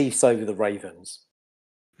the Chiefs over the Ravens.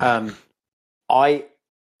 I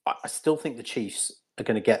still think the Chiefs are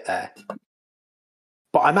going to get there.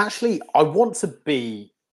 But I want to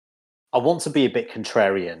be a bit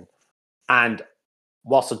contrarian. And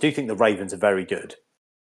whilst I do think the Ravens are very good,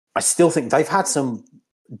 I still think they've had some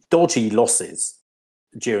dodgy losses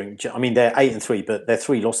they're 8-3, but their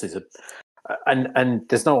 3 losses are, and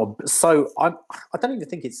there's no, so I don't even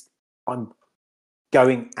think I'm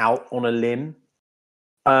going out on a limb.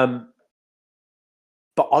 But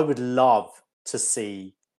I would love to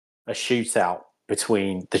see a shootout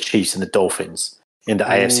between the Chiefs and the Dolphins in the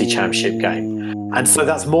AFC Championship game. And so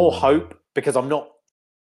that's more hope, because I'm not...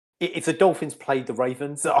 If the Dolphins played the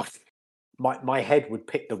Ravens, my head would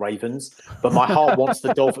pick the Ravens, but my heart wants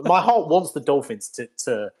the Dolphins. My heart wants the Dolphins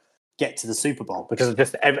to get to the Super Bowl,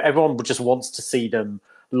 because everyone just wants to see them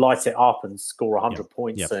light it up and score 100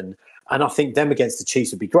 points. And I think them against the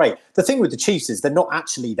Chiefs would be great. The thing with the Chiefs is they're not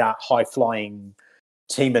actually that high-flying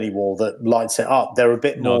team anymore that lights it up. They're a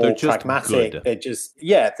bit more pragmatic. Good. They're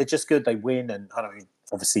just good. They win, and I don't mean,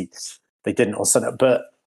 obviously they didn't on Sunday, but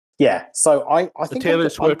yeah. So I think Taylor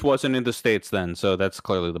Swift wasn't in the States then, so that's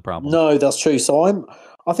clearly the problem. No, that's true. So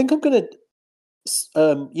I think I'm going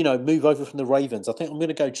to move over from the Ravens. I think I'm going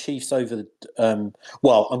to go Chiefs over the I'm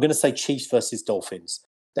going to say Chiefs versus Dolphins.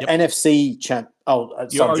 The NFC champ. Are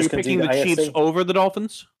you picking the Chiefs over the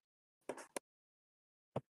Dolphins?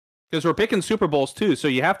 Because we're picking Super Bowls too, so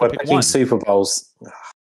you have to We're pick picking one. Super Bowls.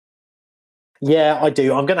 Yeah, I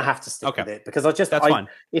do. I'm going to have to stick with it because That's fine.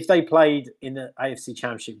 If they played in the AFC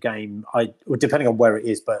Championship game, depending on where it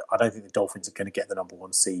is, but I don't think the Dolphins are going to get the number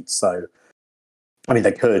 1 seed. So, I mean,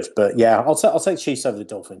 they could, but yeah, I'll take Chiefs over the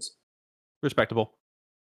Dolphins. Respectable.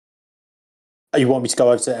 You want me to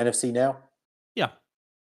go over to NFC now? Yeah.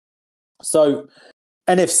 So,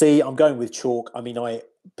 NFC, I'm going with chalk. I mean,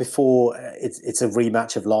 before it's a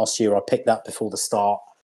rematch of last year. I picked that before the start.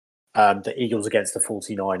 The Eagles against the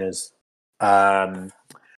 49ers. I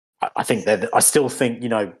still think,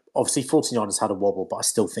 obviously 49ers had a wobble, but I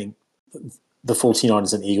still think the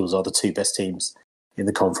 49ers and Eagles are the 2 best teams in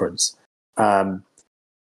the conference.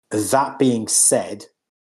 That being said,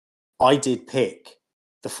 I did pick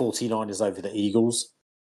the 49ers over the Eagles.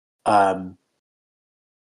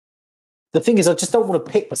 The thing is, I just don't want to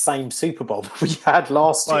pick the same Super Bowl we had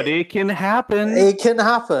last year. But it can happen. It can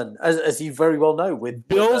happen, as you very well know. With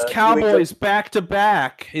Bills, Cowboys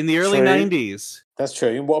back-to-back in the early 90s. That's true.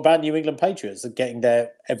 And what about New England Patriots? They're getting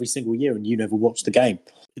there every single year, and you never watched the game.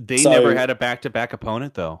 They never had a back-to-back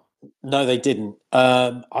opponent, though. No, they didn't.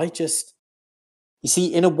 You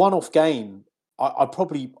see, in a one-off game, you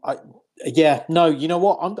know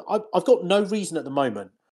what? I've got no reason at the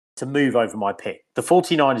moment to move over my pick. The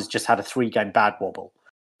 49ers just had a 3-game bad wobble.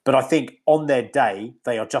 But I think on their day,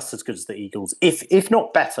 they are just as good as the Eagles, if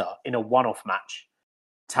not better, in a one-off match,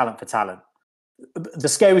 talent for talent. The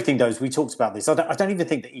scary thing, though, is we talked about this. I don't even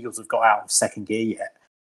think the Eagles have got out of second gear yet.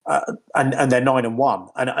 And they're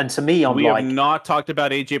 9-1. And to me, we have not talked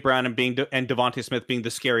about AJ Brown and Devontae Smith being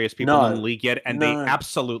the scariest people in the league yet, and they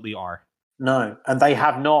absolutely are. No, and they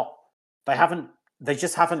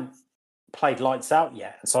just haven't played lights out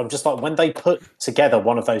yet. And so I'm just like, when they put together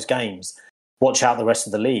one of those games, watch out the rest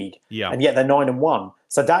of the league. Yeah. And yet they're 9-1.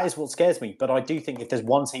 So that is what scares me. But I do think if there's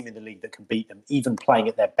one team in the league that can beat them, even playing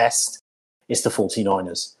at their best, it's the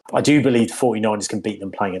 49ers. I do believe the 49ers can beat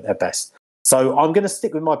them playing at their best. So I'm going to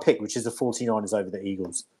stick with my pick, which is the 49ers over the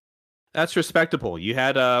Eagles. That's respectable. You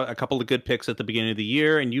had a couple of good picks at the beginning of the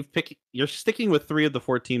year, and you're sticking with 3 of the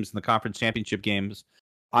 4 teams in the conference championship games.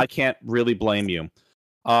 I can't really blame you.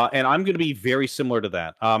 And I'm going to be very similar to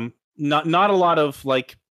that. Not a lot of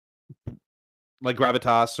like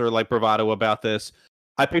gravitas or like bravado about this.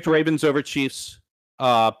 I picked Ravens over Chiefs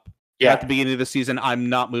at the beginning of the season. I'm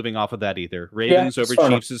not moving off of that either. Ravens over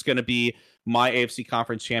Chiefs is going to be my AFC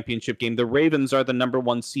Conference Championship game. The Ravens are the number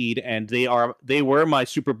 1 seed, and they were my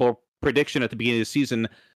Super Bowl prediction at the beginning of the season.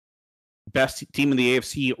 Best team in the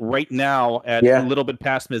AFC right now at a little bit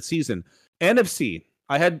past midseason. NFC,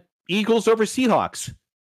 I had Eagles over Seahawks.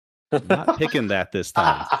 I'm not picking that this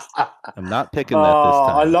time.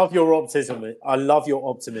 I love your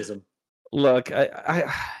optimism. Look,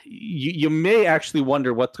 you may actually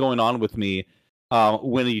wonder what's going on with me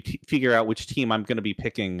when you figure out which team I'm going to be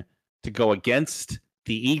picking to go against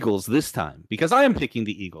the Eagles this time, because I am picking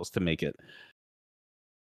the Eagles to make it.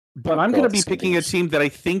 But I'm going to be picking a team that I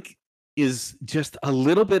think is just a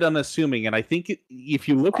little bit unassuming. And I think if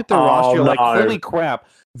you look at the roster, like, holy crap,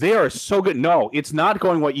 they are so good. No, it's not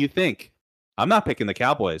going what you think. I'm not picking the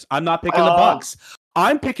Cowboys. I'm not picking the Bucks.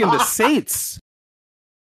 I'm picking the Saints.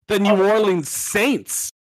 The New Orleans Saints.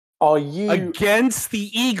 Are you against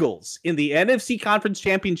the Eagles in the NFC Conference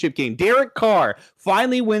Championship game? Derek Carr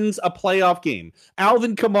finally wins a playoff game.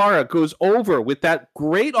 Alvin Kamara goes over with that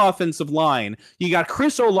great offensive line. You got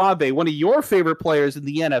Chris Olave, one of your favorite players in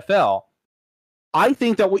the NFL. I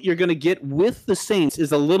think that what you're going to get with the Saints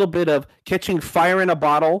is a little bit of catching fire in a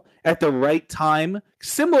bottle at the right time,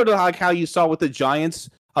 similar to like how you saw with the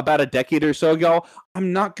Giants about a decade or so ago.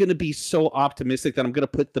 I'm not going to be so optimistic that I'm going to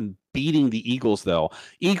put them beating the Eagles, though.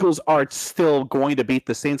 Eagles are still going to beat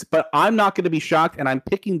the Saints, but I'm not going to be shocked, and I'm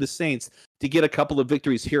picking the Saints to get a couple of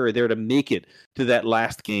victories here or there to make it to that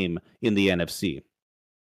last game in the NFC.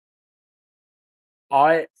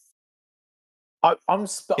 It's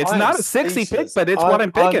not a sexy pick, but it's what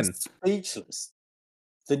I'm picking. I'm speechless.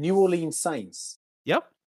 The New Orleans Saints. Yep.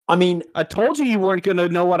 I mean, I told you weren't going to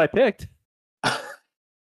know what I picked.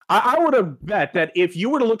 I would have bet that if you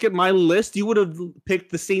were to look at my list, you would have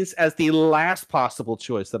picked the Saints as the last possible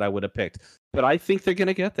choice that I would have picked. But I think they're going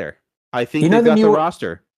to get there. I think they've got the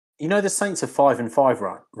roster. You know, the Saints are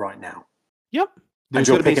 5-5 right now. Yep. And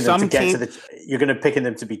you're picking them to get to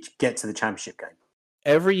get to the championship game.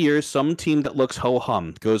 Every year, some team that looks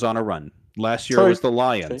ho-hum goes on a run. Last year was the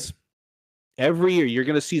Lions. True. Every year, you're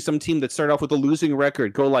going to see some team that started off with a losing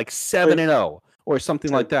record go like 7-0 or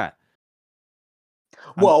something like that.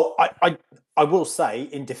 Well, I will say,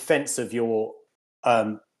 in defense of your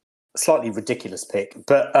slightly ridiculous pick,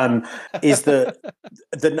 but is the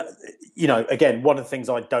again, one of the things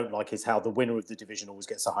I don't like is how the winner of the division always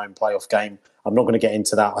gets a home playoff game. I'm not going to get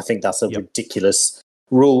into that. I think that's a ridiculous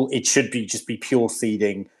rule. It should just be pure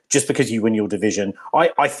seeding. Just because you win your division, I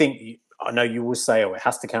know you will say, it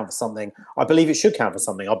has to count for something. I believe it should count for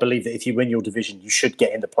something. I believe that if you win your division, you should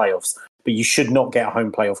get in the playoffs, but you should not get a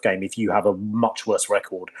home playoff game if you have a much worse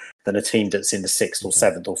record than a team that's in the 6th or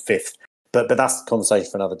 7th or 5th. But that's a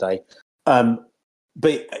conversation for another day.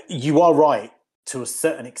 But you are right to a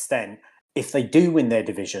certain extent. If they do win their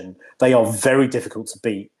division, they are very difficult to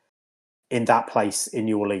beat in that place in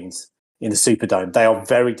New Orleans, in the Superdome. They are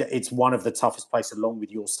it's one of the toughest places along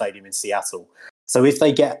with your stadium in Seattle. So if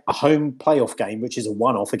they get a home playoff game, which is a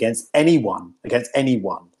one-off against anyone,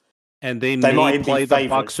 and they may play the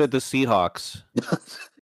Bucks or the Seahawks.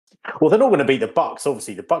 Well, they're not going to beat the Bucks.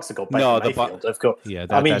 Obviously, the Bucks have got Baker Mayfield. They've got. Yeah,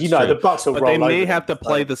 the Bucks will. But they may have to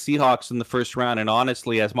play the Seahawks in the first round. And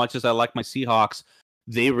honestly, as much as I like my Seahawks,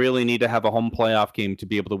 they really need to have a home playoff game to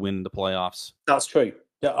be able to win the playoffs. That's true.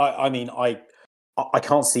 Yeah, I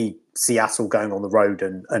can't see Seattle going on the road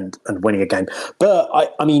and winning a game. But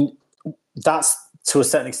I mean, that's to a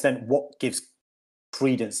certain extent what gives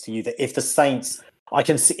credence to you that if the Saints,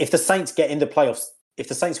 if the Saints get in the playoffs, if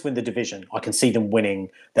the Saints win the division, I can see them winning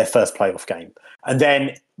their first playoff game.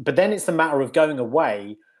 But then it's the matter of going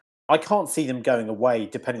away. I can't see them going away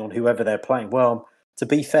depending on whoever they're playing. Well, to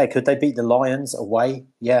be fair, could they beat the Lions away?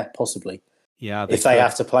 Yeah, possibly. Yeah, if they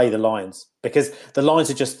have to play the Lions, because the Lions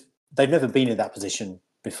they've never been in that position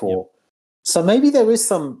before. Yep. So maybe there is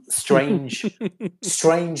some strange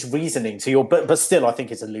reasoning to your, but still, I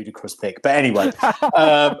think it's a ludicrous pick. But anyway,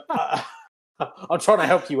 I'm trying to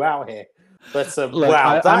help you out here. But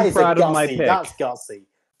wow, that's gutsy.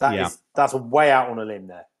 That's way out on a limb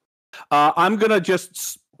there. I'm gonna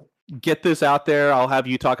just get this out there. I'll have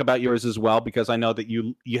you talk about yours as well because I know that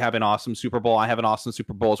you have an awesome Super Bowl. I have an awesome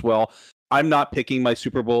Super Bowl as well. I'm not picking my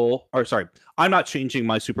Super Bowl, I'm not changing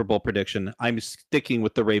my Super Bowl prediction. I'm sticking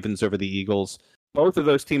with the Ravens over the Eagles. Both of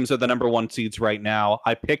those teams are the number 1 seeds right now.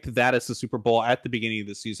 I picked that as the Super Bowl at the beginning of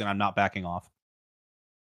the season. I'm not backing off.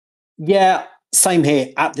 Yeah, same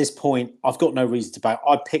here. At this point, I've got no reason to back.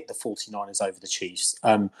 I picked the 49ers over the Chiefs.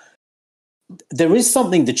 There is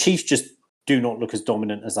something, the Chiefs just do not look as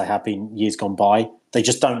dominant as they have been years gone by. They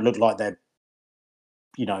just don't look like they're,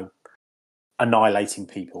 annihilating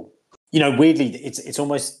people. Weirdly, it's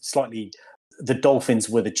almost slightly the Dolphins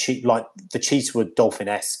were the Chiefs were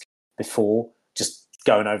Dolphin-esque before, just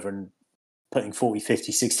going over and putting 40,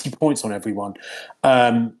 50, 60 points on everyone.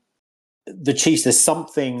 The Chiefs, there's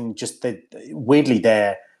something just weirdly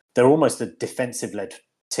they're almost a defensive-led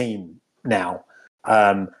team now.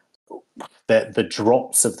 The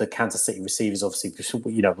drops of the Kansas City receivers, obviously,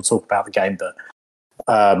 we'll talk about the game, but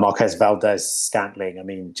Marquez Valdes-Scantling, I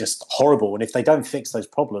mean, just horrible. And if they don't fix those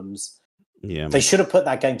problems, they should have put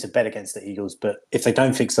that game to bed against the Eagles. But if they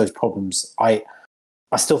don't fix those problems, I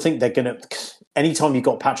still think they're going to. Anytime you've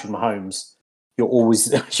got Patrick Mahomes, you're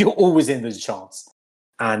always in the chance.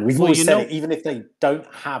 And we've always said it, even if they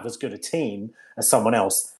don't have as good a team as someone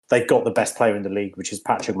else, they've got the best player in the league, which is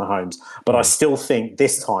Patrick Mahomes. But I still think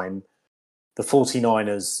this time the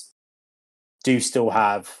 49ers do still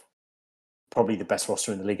have probably the best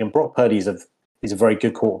roster in the league. And Brock Purdy is a very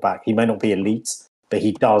good quarterback. He may not be elite, but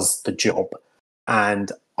he does the job.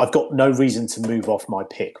 And I've got no reason to move off my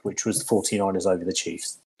pick, which was the 49ers over the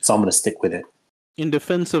Chiefs. So I'm going to stick with it. In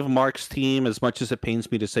defense of Mark's team, as much as it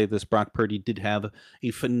pains me to say this, Brock Purdy did have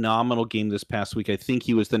a phenomenal game this past week. I think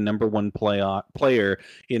he was the number 1 player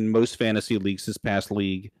in most fantasy leagues this past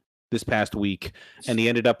week, and he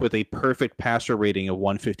ended up with a perfect passer rating of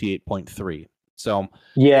 158.3. So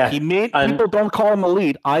he made people don't call him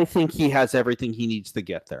elite. I think he has everything he needs to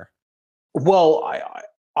get there. Well,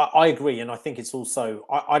 I agree, and I think it's also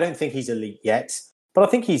I don't think he's elite yet, but I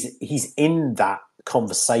think he's in that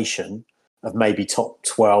conversation of maybe top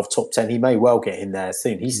 12, top 10. He may well get in there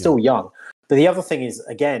soon. He's still young. But the other thing is,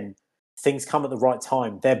 again, things come at the right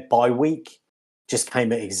time. Their bye week just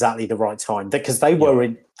came at exactly the right time because they were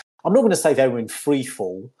in. I'm not going to say they were in free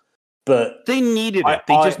fall, but they needed it.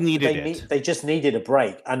 They just needed a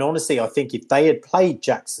break. And honestly, I think if they had played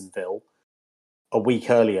Jacksonville a week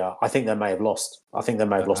earlier, I think they may have lost. I think they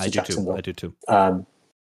may have lost to Jacksonville. I do too.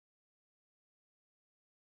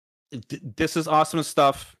 This is awesome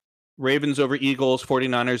stuff. Ravens over Eagles,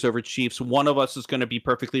 49ers over Chiefs. One of us is going to be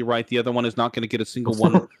perfectly right. The other one is not going to get a single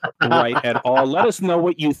one right at all. Let us know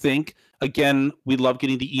what you think. Again, we love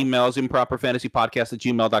getting the emails,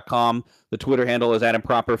 improperfantasypodcast@gmail.com. The Twitter handle is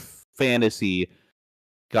 @improperfantasy.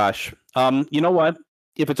 Gosh, you know what?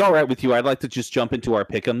 if it's all right with you, I'd like to just jump into our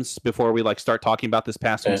pick'ems before we start talking about this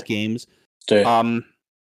past week's games.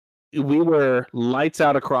 We were lights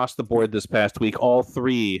out across the board this past week. All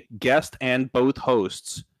three, guest and both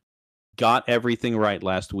hosts, got everything right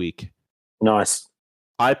last week. Nice.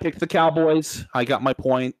 I picked the Cowboys. I got my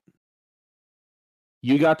point.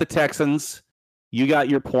 You got the Texans. You got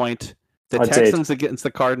your point. The Texans against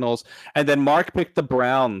the Cardinals. And then Mark picked the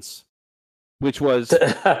Browns, which was...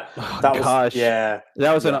 if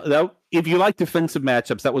you like defensive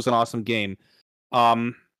matchups, that was an awesome game.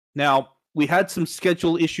 Now... we had some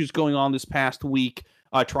schedule issues going on this past week,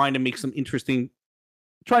 trying to make some things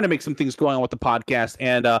going on with the podcast.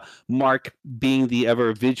 And Mark, being the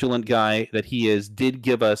ever vigilant guy that he is, did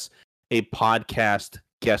give us a podcast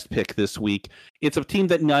guest pick this week. It's a team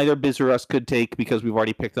that neither Biz or us could take because we've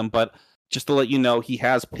already picked them. But just to let you know, he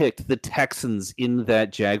has picked the Texans in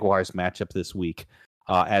that Jaguars matchup this week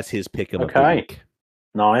as his pick of the week.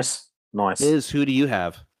 Nice. Biz, who do you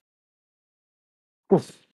have?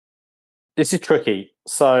 Oof. This is tricky.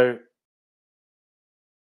 So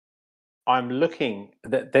I'm looking.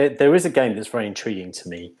 There is a game that's very intriguing to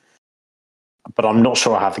me, but I'm not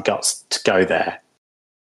sure I have the guts to go there.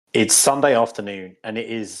 It's Sunday afternoon, and it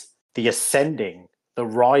is the ascending, the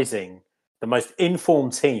rising, the most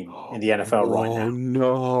informed team in the NFL right now. Oh,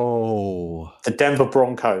 no. The Denver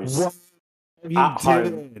Broncos at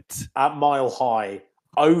home, at Mile High,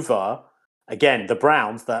 over, again, the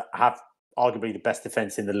Browns that have arguably the best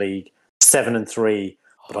defense in the league. 7-3,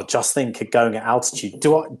 but I just think going at altitude.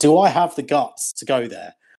 Do I have the guts to go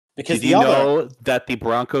there? Because did you know that the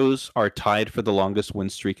Broncos are tied for the longest win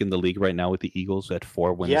streak in the league right now with the Eagles at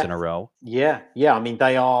 4 wins in a row? Yeah. I mean,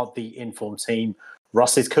 they are the informed team.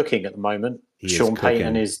 Russ is cooking at the moment. Sean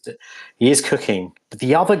Payton is cooking. But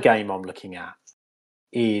the other game I'm looking at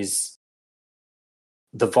is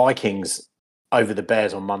the Vikings over the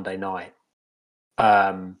Bears on Monday night.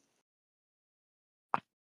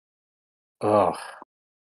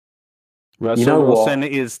 Russell Wilson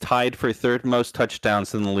is tied for third most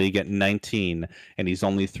touchdowns in the league at 19, and he's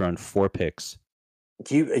only thrown 4 picks.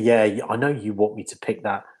 I know you want me to pick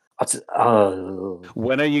that.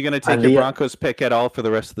 When are you going to take your Broncos pick at all for the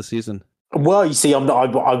rest of the season? Well, you see, I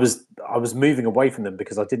was moving away from them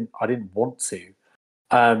because I didn't want to.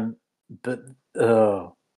 But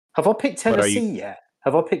have I picked Tennessee yet?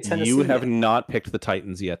 Have I picked Tennessee? You have not picked the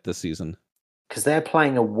Titans yet this season. Because they're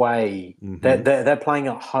playing away. Mm-hmm. They're playing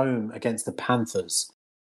at home against the Panthers.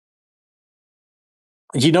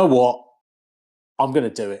 You know what? I'm going to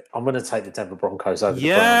do it. I'm going to take the Denver Broncos over the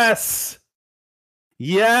Browns.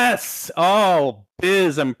 Yes! Oh,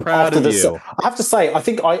 Biz, I'm proud of you. I have to say, I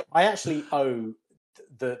think I actually owe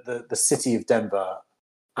the city of Denver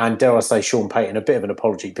and, dare I say, Sean Payton a bit of an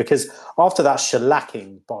apology, because after that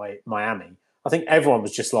shellacking by Miami, I think everyone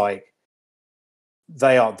was just like,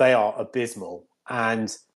 they are abysmal,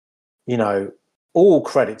 and all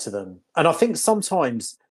credit to them. And I think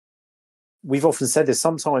sometimes we've often said this.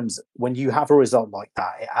 Sometimes when you have a result like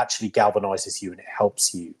that, it actually galvanizes you and it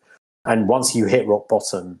helps you. And once you hit rock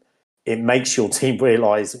bottom, it makes your team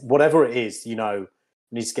realize whatever it is,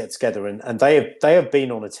 needs to get together. And they have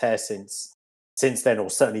been on a tear since then, or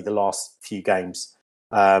certainly the last few games.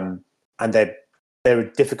 And they're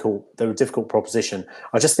a difficult proposition.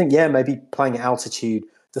 I just think, maybe playing at altitude.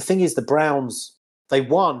 The thing is, the Browns, they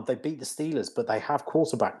beat the Steelers, but they have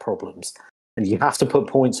quarterback problems, and you have to put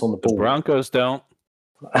points on the board. The Broncos don't.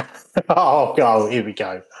 Oh God, here we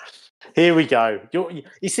go.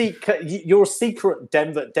 You see, you're a secret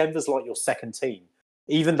Denver. Denver's like your second team,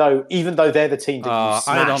 even though they're the team that you smashed.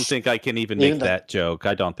 I don't think I can even make that joke.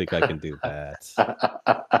 I don't think I can do that.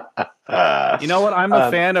 You know what? I'm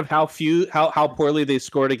a fan of how poorly they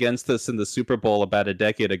scored against us in the Super Bowl about a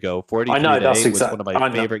decade ago. 43-8 was one of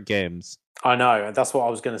my favorite games. I know, and that's what I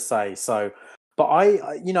was going to say. So, but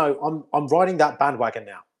I'm riding that bandwagon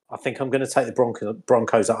now. I think I'm going to take the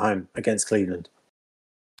Broncos at home against Cleveland.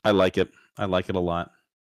 I like it. I like it a lot.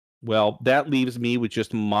 Well, that leaves me with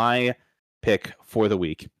just my pick for the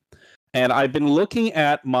week, and I've been looking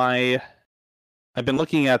at the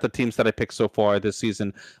teams that I picked so far this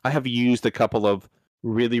season. I have used a couple of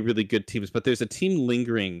really, really good teams, but there's a team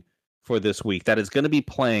lingering for this week that is going to be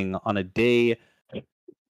playing on a day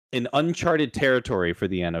in uncharted territory for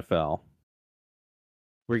the NFL.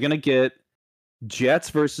 We're going to get Jets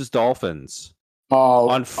versus Dolphins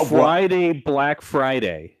on Friday, Black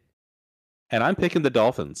Friday. And I'm picking the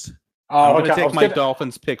Dolphins. I'm going to take my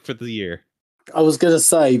Dolphins pick for the year. I was going to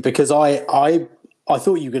say, because I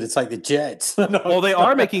thought you were going to take the Jets. Well, they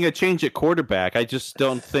are making a change at quarterback. I just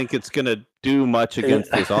don't think it's going to do much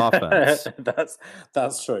against this offense.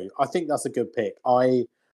 That's true. I think that's a good pick. I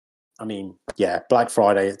mean, yeah, Black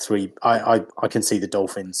Friday at 3. I can see the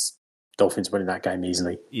Dolphins winning that game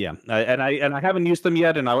easily. Yeah, I haven't used them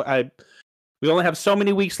yet, and we only have so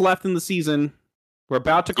many weeks left in the season. We're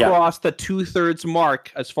about to cross the 2/3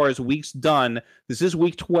 mark as far as weeks done. This is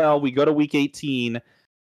week 12. We go to week 18,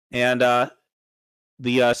 and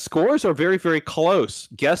the scores are very, very close.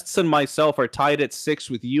 Guests and myself are tied at 6,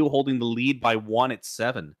 with you holding the lead by 1 at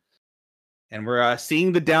 7. And we're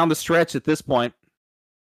seeing down the stretch at this point.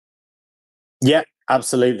 Yeah,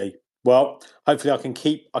 absolutely. Well, hopefully I can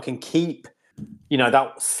keep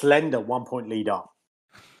that slender 1-point lead up.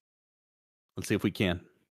 Let's see if we can.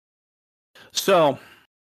 So,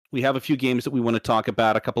 we have a few games that we want to talk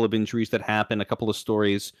about, a couple of injuries that happened, a couple of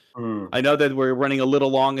stories. I know that we're running a little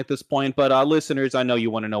long at this point, but listeners, I know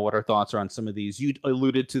you want to know what our thoughts are on some of these. You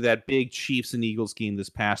alluded to that big Chiefs and Eagles game this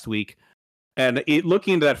past week, and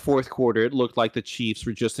looking into that fourth quarter, it looked like the Chiefs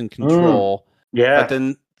were just in control. Yeah. But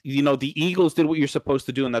then, the Eagles did what you're supposed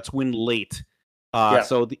to do, and that's win late.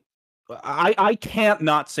 So I can't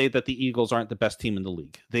not say that the Eagles aren't the best team in the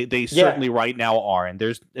league. They certainly right now are, and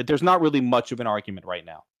there's not really much of an argument right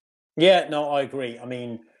now. Yeah, no, I agree. I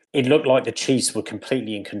mean, it looked like the Chiefs were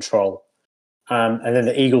completely in control, and then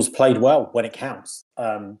the Eagles played well when it counts.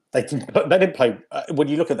 They didn't play. When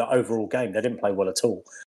you look at the overall game, they didn't play well at all.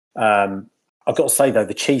 I've got to say though,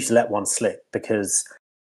 the Chiefs let one slip because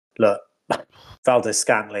look,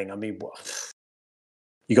 Valdez-Scantling. I mean,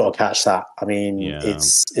 you got to catch that. I mean,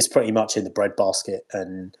 it's pretty much in the breadbasket,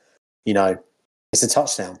 and it's a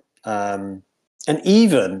touchdown. And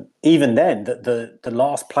even then, the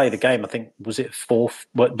last play of the game, I think, was it fourth,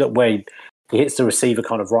 where he hits the receiver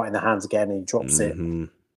kind of right in the hands again and he drops it.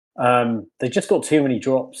 They just got too many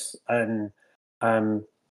drops, and they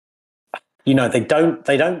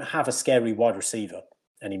don't have a scary wide receiver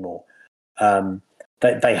anymore.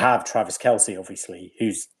 They have Travis Kelce, obviously,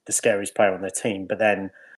 who's the scariest player on their team, and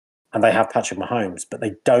they have Patrick Mahomes, but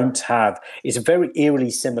they don't have. It's very eerily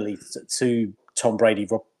similar to Tom Brady,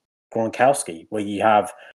 Rob Gronkowski, where you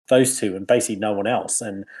have those two and basically no one else,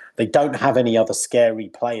 and they don't have any other scary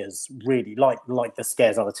players really like that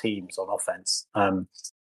scares other teams on offense. But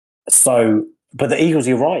the Eagles,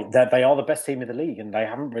 you're right, that they are the best team in the league, and they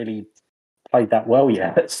haven't really played that well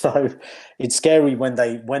yet. So it's scary when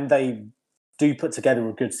they do put together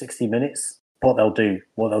a good 60 minutes, what they'll do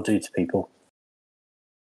to people.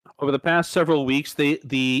 Over the past several weeks, the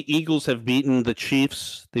Eagles have beaten the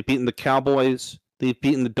Chiefs, they've beaten the Cowboys, they've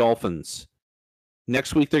beaten the Dolphins.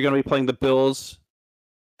 Next week, they're going to be playing the Bills,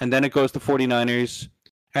 and then it goes to 49ers,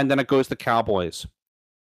 and then it goes to Cowboys.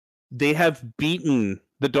 They have beaten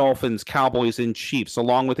the Dolphins, Cowboys, and Chiefs,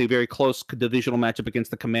 along with a very close divisional matchup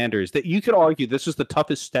against the Commanders. That you could argue this is the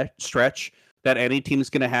toughest stretch that any team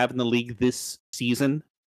is going to have in the league this season.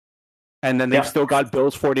 And then they've still got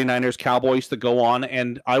Bills, 49ers, Cowboys to go on,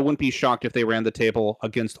 and I wouldn't be shocked if they ran the table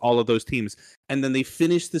against all of those teams. And then they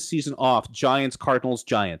finished the season off, Giants, Cardinals,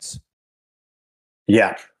 Giants.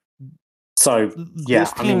 Yeah. So,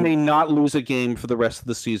 this team may not lose a game for the rest of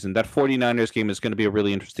the season. That 49ers game is going to be a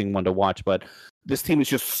really interesting one to watch, but this team is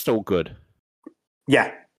just so good.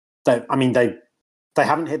 Yeah. They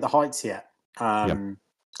haven't hit the heights yet.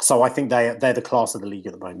 So I think they're the class of the league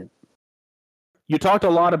at the moment. You talked a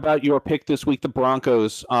lot about your pick this week, the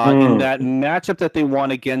Broncos, in that matchup that they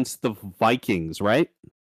won against the Vikings, right?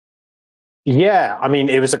 Yeah, I mean,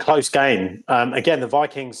 it was a close game. Again, the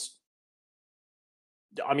Vikings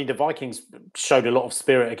showed a lot of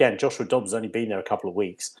spirit. Again, Joshua Dobbs has only been there a couple of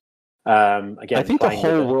weeks. Again, I think the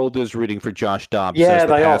whole world is rooting for Josh Dobbs. Yeah,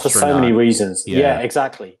 they are for so many reasons. Yeah,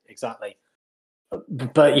 exactly.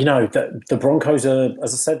 But, the Broncos are,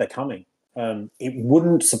 as I said, they're coming. It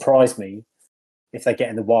wouldn't surprise me if they get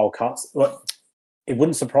in the wild cards. Well, it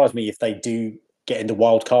wouldn't surprise me if they do get in the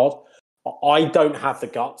wild card. I don't have the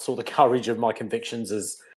guts or the courage of my convictions,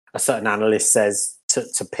 as a certain analyst says,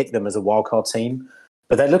 to pick them as a wild card team.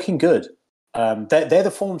 But they're looking good. They're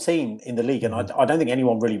the form team in the league, and I don't think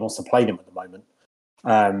anyone really wants to play them at the moment.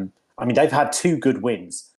 They've had 2 good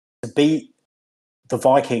wins. To beat the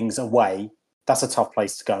Vikings away, that's a tough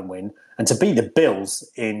place to go and win. And to beat the Bills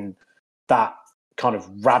in that kind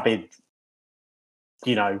of rabid,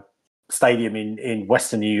 stadium in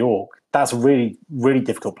Western New York, that's a really, really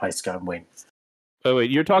difficult place to go and win. Oh, wait,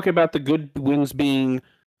 you're talking about the good wins being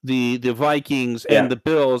the Vikings and the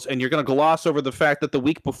Bills, and you're going to gloss over the fact that the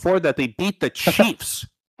week before that they beat the Chiefs.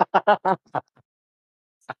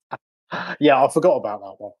 Yeah, I forgot about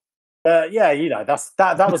that one.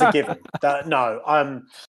 That was a given.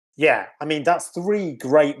 That's 3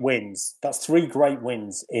 great wins. That's 3 great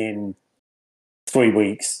wins in 3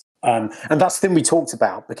 weeks. And that's the thing we talked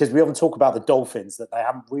about, because we often talk about the Dolphins, that they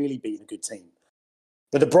haven't really beaten a good team.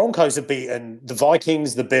 But the Broncos have beaten the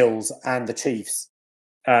Vikings, the Bills, and the Chiefs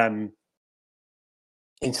in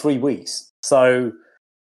 3 weeks. So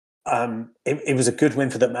it was a good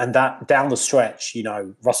win for them. And that down the stretch,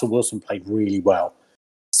 Russell Wilson played really well.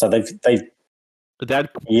 So they've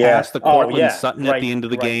that passed the Cortland Sutton at the end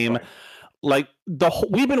of the game. Great. Like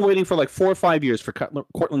we've been waiting for like 4 or 5 years for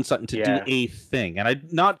Cortland Sutton to do a thing, and I'm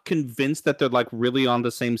not convinced that they're like really on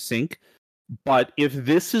the same sync. But if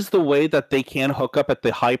this is the way that they can hook up at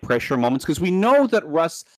the high pressure moments, because we know that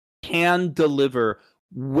Russ can deliver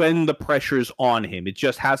when the pressure's on him, it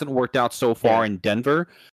just hasn't worked out so far in Denver.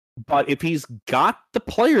 But if he's got the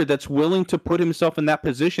player that's willing to put himself in that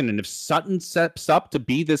position, and if Sutton steps up to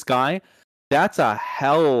be this guy, that's a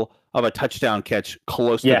hell of a touchdown catch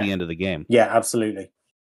close to the end of the game. Yeah, absolutely.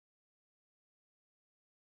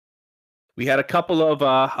 We had a couple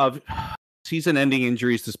of season-ending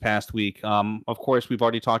injuries this past week. Of course, we've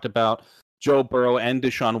already talked about Joe Burrow and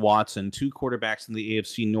Deshaun Watson, 2 quarterbacks in the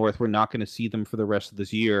AFC North. We're not going to see them for the rest of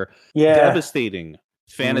this year. Yeah. Devastating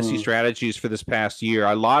fantasy strategies for this past year.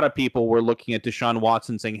 A lot of people were looking at Deshaun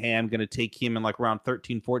Watson saying, hey, I'm going to take him in like round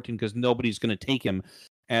 13, 14 because nobody's going to take him.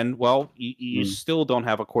 And, well, you still don't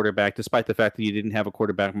have a quarterback, despite the fact that you didn't have a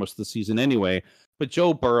quarterback most of the season anyway. But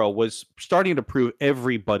Joe Burrow was starting to prove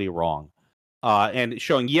everybody wrong. And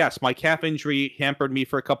showing, yes, my calf injury hampered me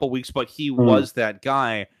for a couple weeks, but he was that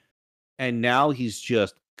guy. And now he's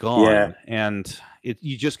just gone. Yeah. And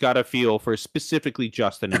you just got to feel for specifically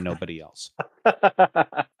Justin and nobody else.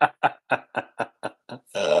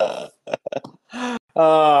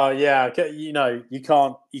 Oh, yeah. You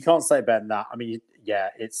can't say better than that. I mean, yeah,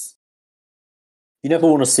 you never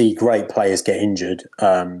want to see great players get injured.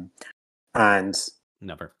 And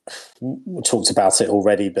never. We talked about it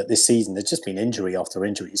already, but this season there's just been injury after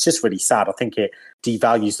injury. It's just really sad. I think it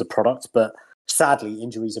devalues the product, but sadly,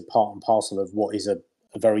 injuries are part and parcel of what is a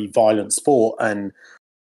very violent sport. And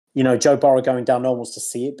Joe Burrow going down, no one wants to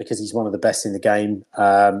see it because he's one of the best in the game,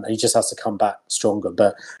 and he just has to come back stronger.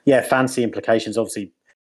 But yeah, fancy implications. Obviously,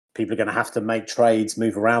 people are going to have to make trades,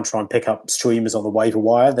 move around, try and pick up streamers on the waiver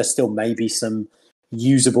wire. There's still maybe some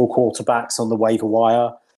usable quarterbacks on the waiver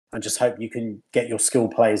wire, and just hope you can get your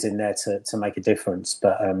skilled players in there to make a difference.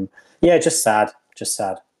 But just sad.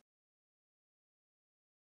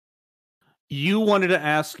 You wanted to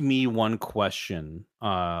ask me one question,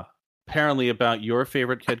 apparently about your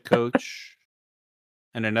favorite head coach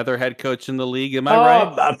and another head coach in the league. Am I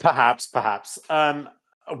right? Perhaps.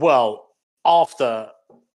 Well, after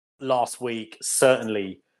last week,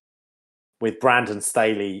 certainly with Brandon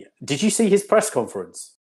Staley. Did you see his press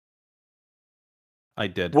conference? I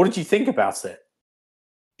did. What did you think about it?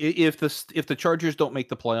 If the Chargers don't make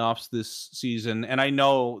the playoffs this season, and I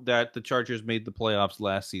know that the Chargers made the playoffs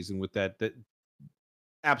last season with that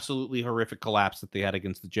absolutely horrific collapse that they had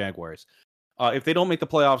against the Jaguars. If they don't make the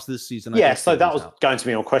playoffs this season, so that was going to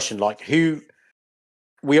be my question. Like, who?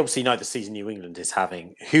 We obviously know the season New England is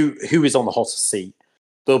having. Who is on the hottest seat?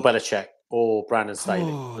 Bill Belichick or Brandon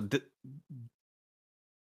Staley?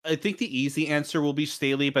 I think the easy answer will be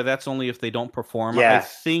Staley, but that's only if they don't perform. Yeah. I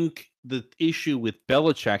think the issue with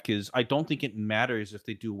Belichick is I don't think it matters if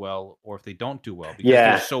they do well or if they don't do well, because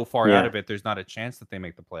they're so far out of it, there's not a chance that they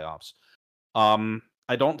make the playoffs.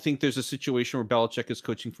 I don't think there's a situation where Belichick is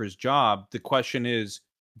coaching for his job. The question is,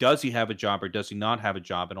 does he have a job or does he not have a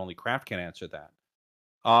job? And only Kraft can answer that.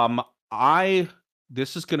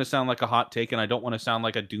 This is going to sound like a hot take, and I don't want to sound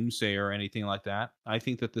like a doomsayer or anything like that. I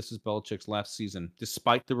think that this is Belichick's last season,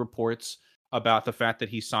 despite the reports about the fact that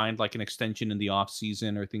he signed like an extension in the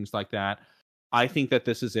offseason or things like that. I think that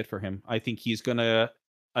this is it for him. I think he's going to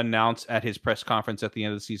announce at his press conference at the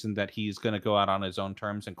end of the season that he's going to go out on his own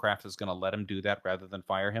terms, and Kraft is going to let him do that rather than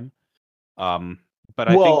fire him. But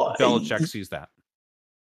I think Belichick sees that.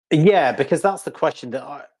 Yeah, because that's the question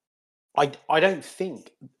that I don't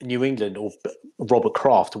think New England or Robert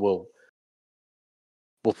Kraft will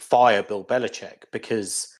fire Bill Belichick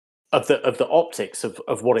because of the optics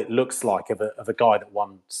of what it looks like of a guy that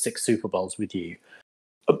won 6 Super Bowls with you.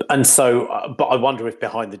 And so, but I wonder if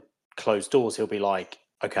behind the closed doors he'll be like,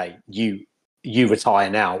 okay, you retire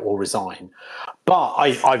now or resign. But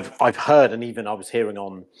I've heard, and even I was hearing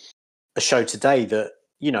on a show today that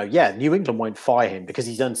New England won't fire him because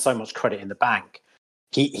he's earned so much credit in the bank.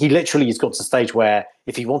 He literally has got to the stage where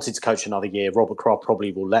if he wanted to coach another year, Robert Kraft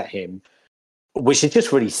probably will let him, which is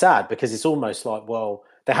just really sad because it's almost like, well,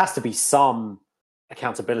 there has to be some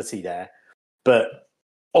accountability there. But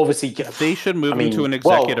obviously, they should move him to an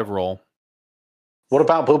executive role. What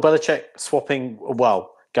about Bill Belichick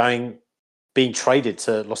going being traded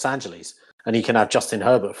to Los Angeles, and he can have Justin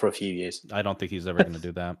Herbert for a few years. I don't think he's ever going to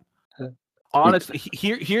do that. Honestly,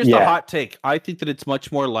 here's the hot take. I think that it's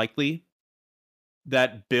much more likely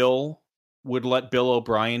that Bill would let Bill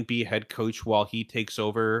O'Brien be head coach while he takes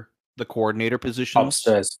over the coordinator positions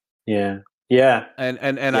upstairs. Yeah.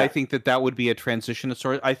 And I think that would be a transition of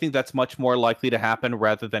sorts. I think that's much more likely to happen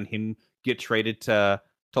rather than him get traded to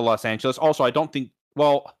Los Angeles. Also, I don't think.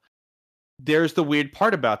 Well, there's the weird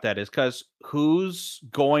part about that is because who's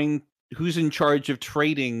in charge of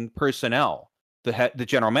trading personnel? The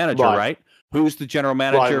general manager, right? Who's the general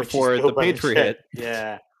manager for the Patriot?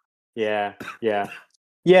 Yeah. No,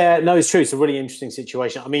 it's true. It's a really interesting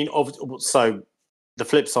situation. I mean, so the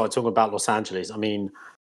flip side, talking about Los Angeles. I mean,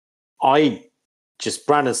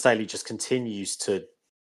 Brandon Staley just continues to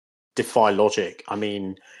defy logic. I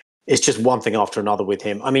mean, it's just one thing after another with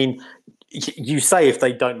him. I mean, you say if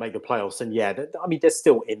they don't make the playoffs, and they're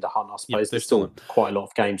still in the hunt, I suppose. There's still quite a lot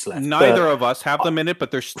of games left. Neither of us have them in it,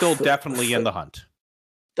 but they're still definitely in the hunt.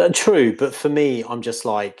 True, but for me, I'm just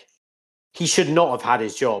like, he should not have had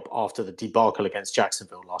his job after the debacle against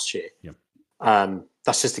Jacksonville last year. Yeah.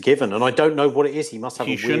 That's just a given, and I don't know what it is. He must have.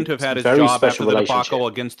 He shouldn't have had his job after the debacle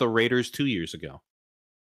against the Raiders 2 years ago.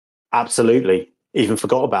 Absolutely, even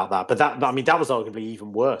forgot about that. But that was arguably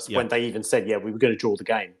even worse when they even said, "Yeah, we were going to draw the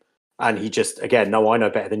game," and he just again, "No, I know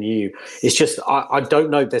better than you." It's just I don't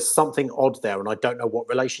know. There's something odd there, and I don't know what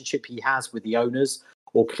relationship he has with the owners,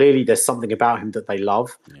 or clearly there's something about him that they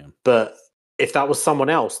love. Yeah. But if that was someone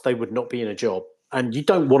else, they would not be in a job, and you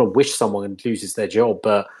don't want to wish someone loses their job,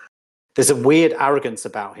 but there's a weird arrogance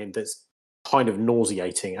about him that's kind of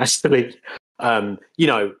nauseating, actually.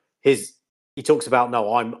 He talks about,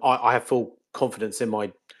 I have full confidence in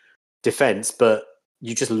my defense, but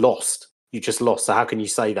you just lost. So how can you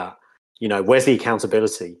say that? Where's the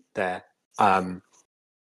accountability there? No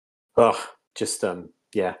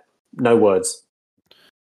words.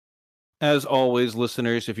 As always,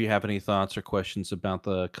 listeners, if you have any thoughts or questions about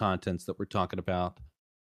the contents that we're talking about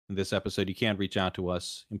in this episode, you can reach out to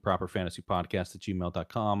us,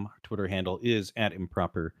 improperfantasypodcast@gmail.com. Our Twitter handle is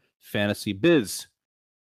 @improperfantasybiz.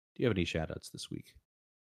 Do you have any shout-outs this week?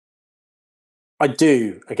 I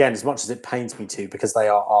do. Again, as much as it pains me to, because they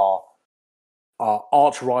are our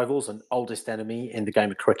arch rivals and oldest enemy in the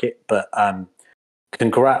game of cricket. But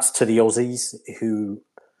congrats to the Aussies who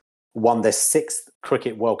won their 6th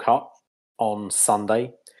Cricket World Cup on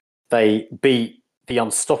Sunday. They beat the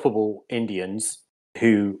unstoppable Indians,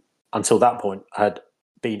 who until that point had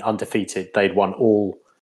been undefeated. They'd won all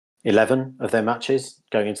 11 of their matches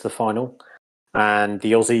going into the final. And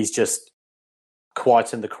the Aussies just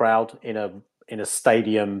quietened the crowd in a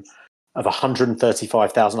stadium of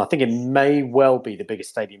 135,000. I think it may well be the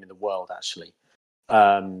biggest stadium in the world, actually,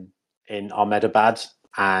 in Ahmedabad.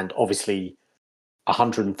 And obviously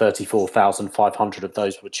 134,500 of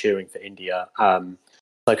those were cheering for India. So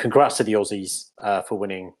congrats to the Aussies for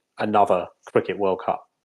winning another Cricket World Cup.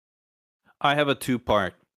 I have a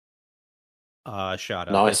 2-part shout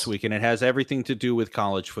out this week, and it has everything to do with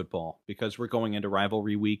college football because we're going into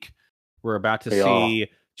rivalry week. We're about to see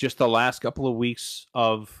just the last couple of weeks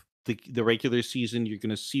of the regular season. You're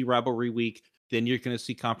going to see rivalry week, then you're going to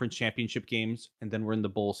see conference championship games, and then we're in the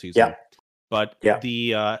bowl season. Yeah. But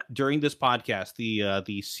during this podcast,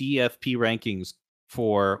 the CFP rankings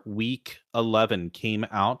for week 11 came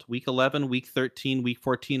out. Week 11, week 13, week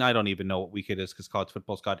 14. I don't even know what week it is because college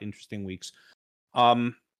football's got interesting weeks.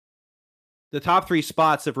 The top 3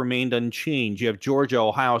 spots have remained unchanged. You have Georgia,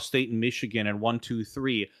 Ohio State, and Michigan at 1, 2,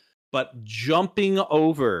 3. But jumping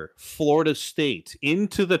over Florida State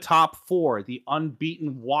into the top 4, the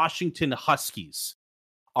unbeaten Washington Huskies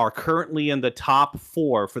are currently in the top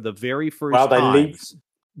 4 for the very first time.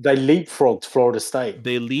 They leapfrogged Florida State.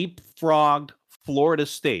 They leapfrogged Florida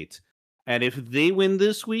State. And if they win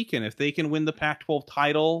this week, and if they can win the Pac-12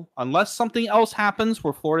 title, unless something else happens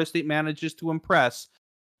where Florida State manages to impress,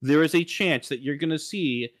 there is a chance that you're going to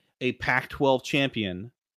see a Pac-12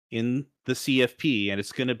 champion in the CFP, and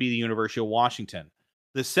it's going to be the University of Washington.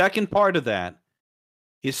 The second part of that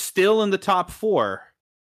is still in the top 4,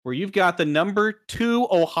 where you've got the number 2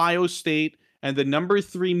 Ohio State and the number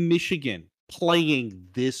 3 Michigan playing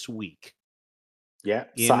this week. Yeah,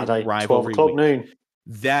 Saturday, 12 o'clock noon.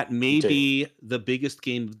 That may be the biggest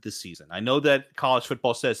game of the season. I know that college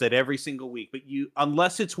football says that every single week, but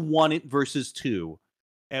unless it's 1 versus 2,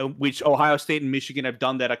 which Ohio State and Michigan have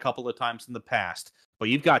done that a couple of times in the past, but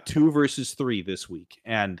you've got 2 versus 3 this week,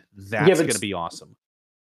 and that's going to be awesome.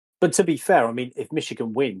 But to be fair, I mean, if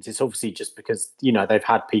Michigan wins, it's obviously just because, they've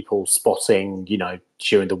had people spotting,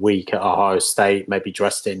 during the week at Ohio State, maybe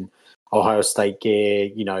dressed in Ohio State gear,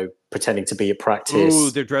 pretending to be at practice. Ooh,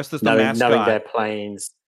 they're dressed as the knowing mascot.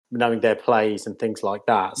 knowing their plays and things like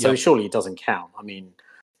that. So surely it doesn't count. I mean,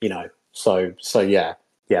 so yeah.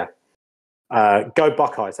 Go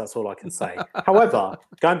Buckeyes, that's all I can say. However,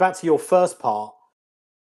 going back to your first part,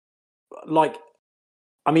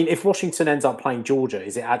 if Washington ends up playing Georgia,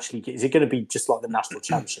 is it going to be just like the national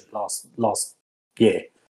championship last year,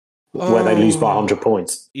 where they lose by 100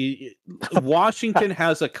 points? Washington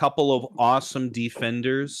has a couple of awesome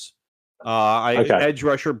defenders. Edge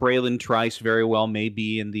rusher Braylon Trice very well may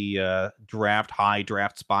be in the high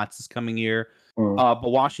draft spots this coming year. But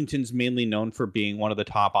Washington's mainly known for being one of the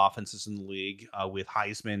top offenses in the league, with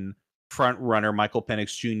Heisman front runner Michael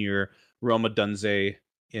Penix Jr., Rome Odunze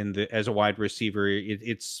as a wide receiver.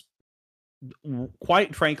 It's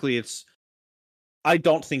quite frankly, I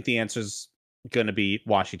don't think the answer is going to be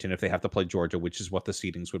Washington if they have to play Georgia, which is what the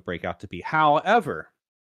seedings would break out to be. However,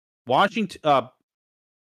 Ohio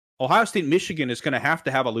State, Michigan is going to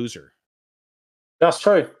have a loser. That's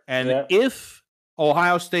true. And if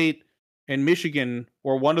Ohio State and Michigan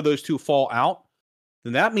or one of those two fall out,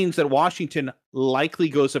 then that means that Washington likely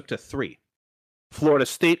goes up to 3. Florida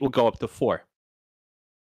State will go up to 4.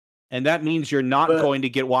 And that means you're not going to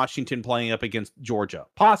get Washington playing up against Georgia.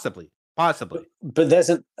 Possibly. But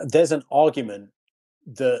there's an argument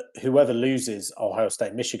that whoever loses Ohio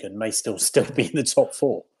State, Michigan may still be in the top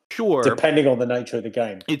 4. Sure. Depending on the nature of the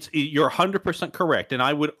game. You're 100% correct. And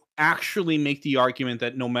I would actually make the argument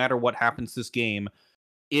that no matter what happens this game,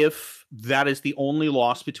 if that is the only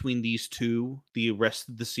loss between these two the rest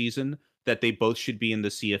of the season, that they both should be in the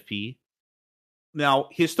CFP. Now,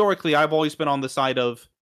 historically, I've always been on the side of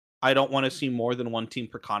I don't want to see more than one team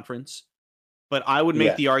per conference. But I would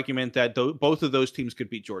make the argument that both of those teams could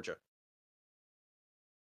beat Georgia.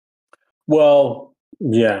 Well,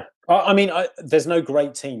 yeah. There's no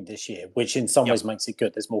great team this year, which in some ways makes it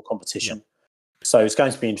good. There's more competition. Yep. So it's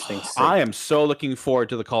going to be interesting to see. I am so looking forward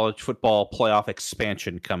to the college football playoff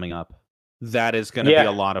expansion coming up. That is going to be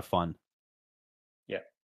a lot of fun. Yeah.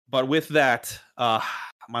 But with that,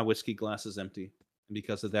 my whiskey glass is empty. And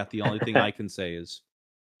because of that, the only thing I can say is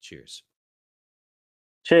cheers.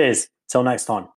 Cheers. Till next time.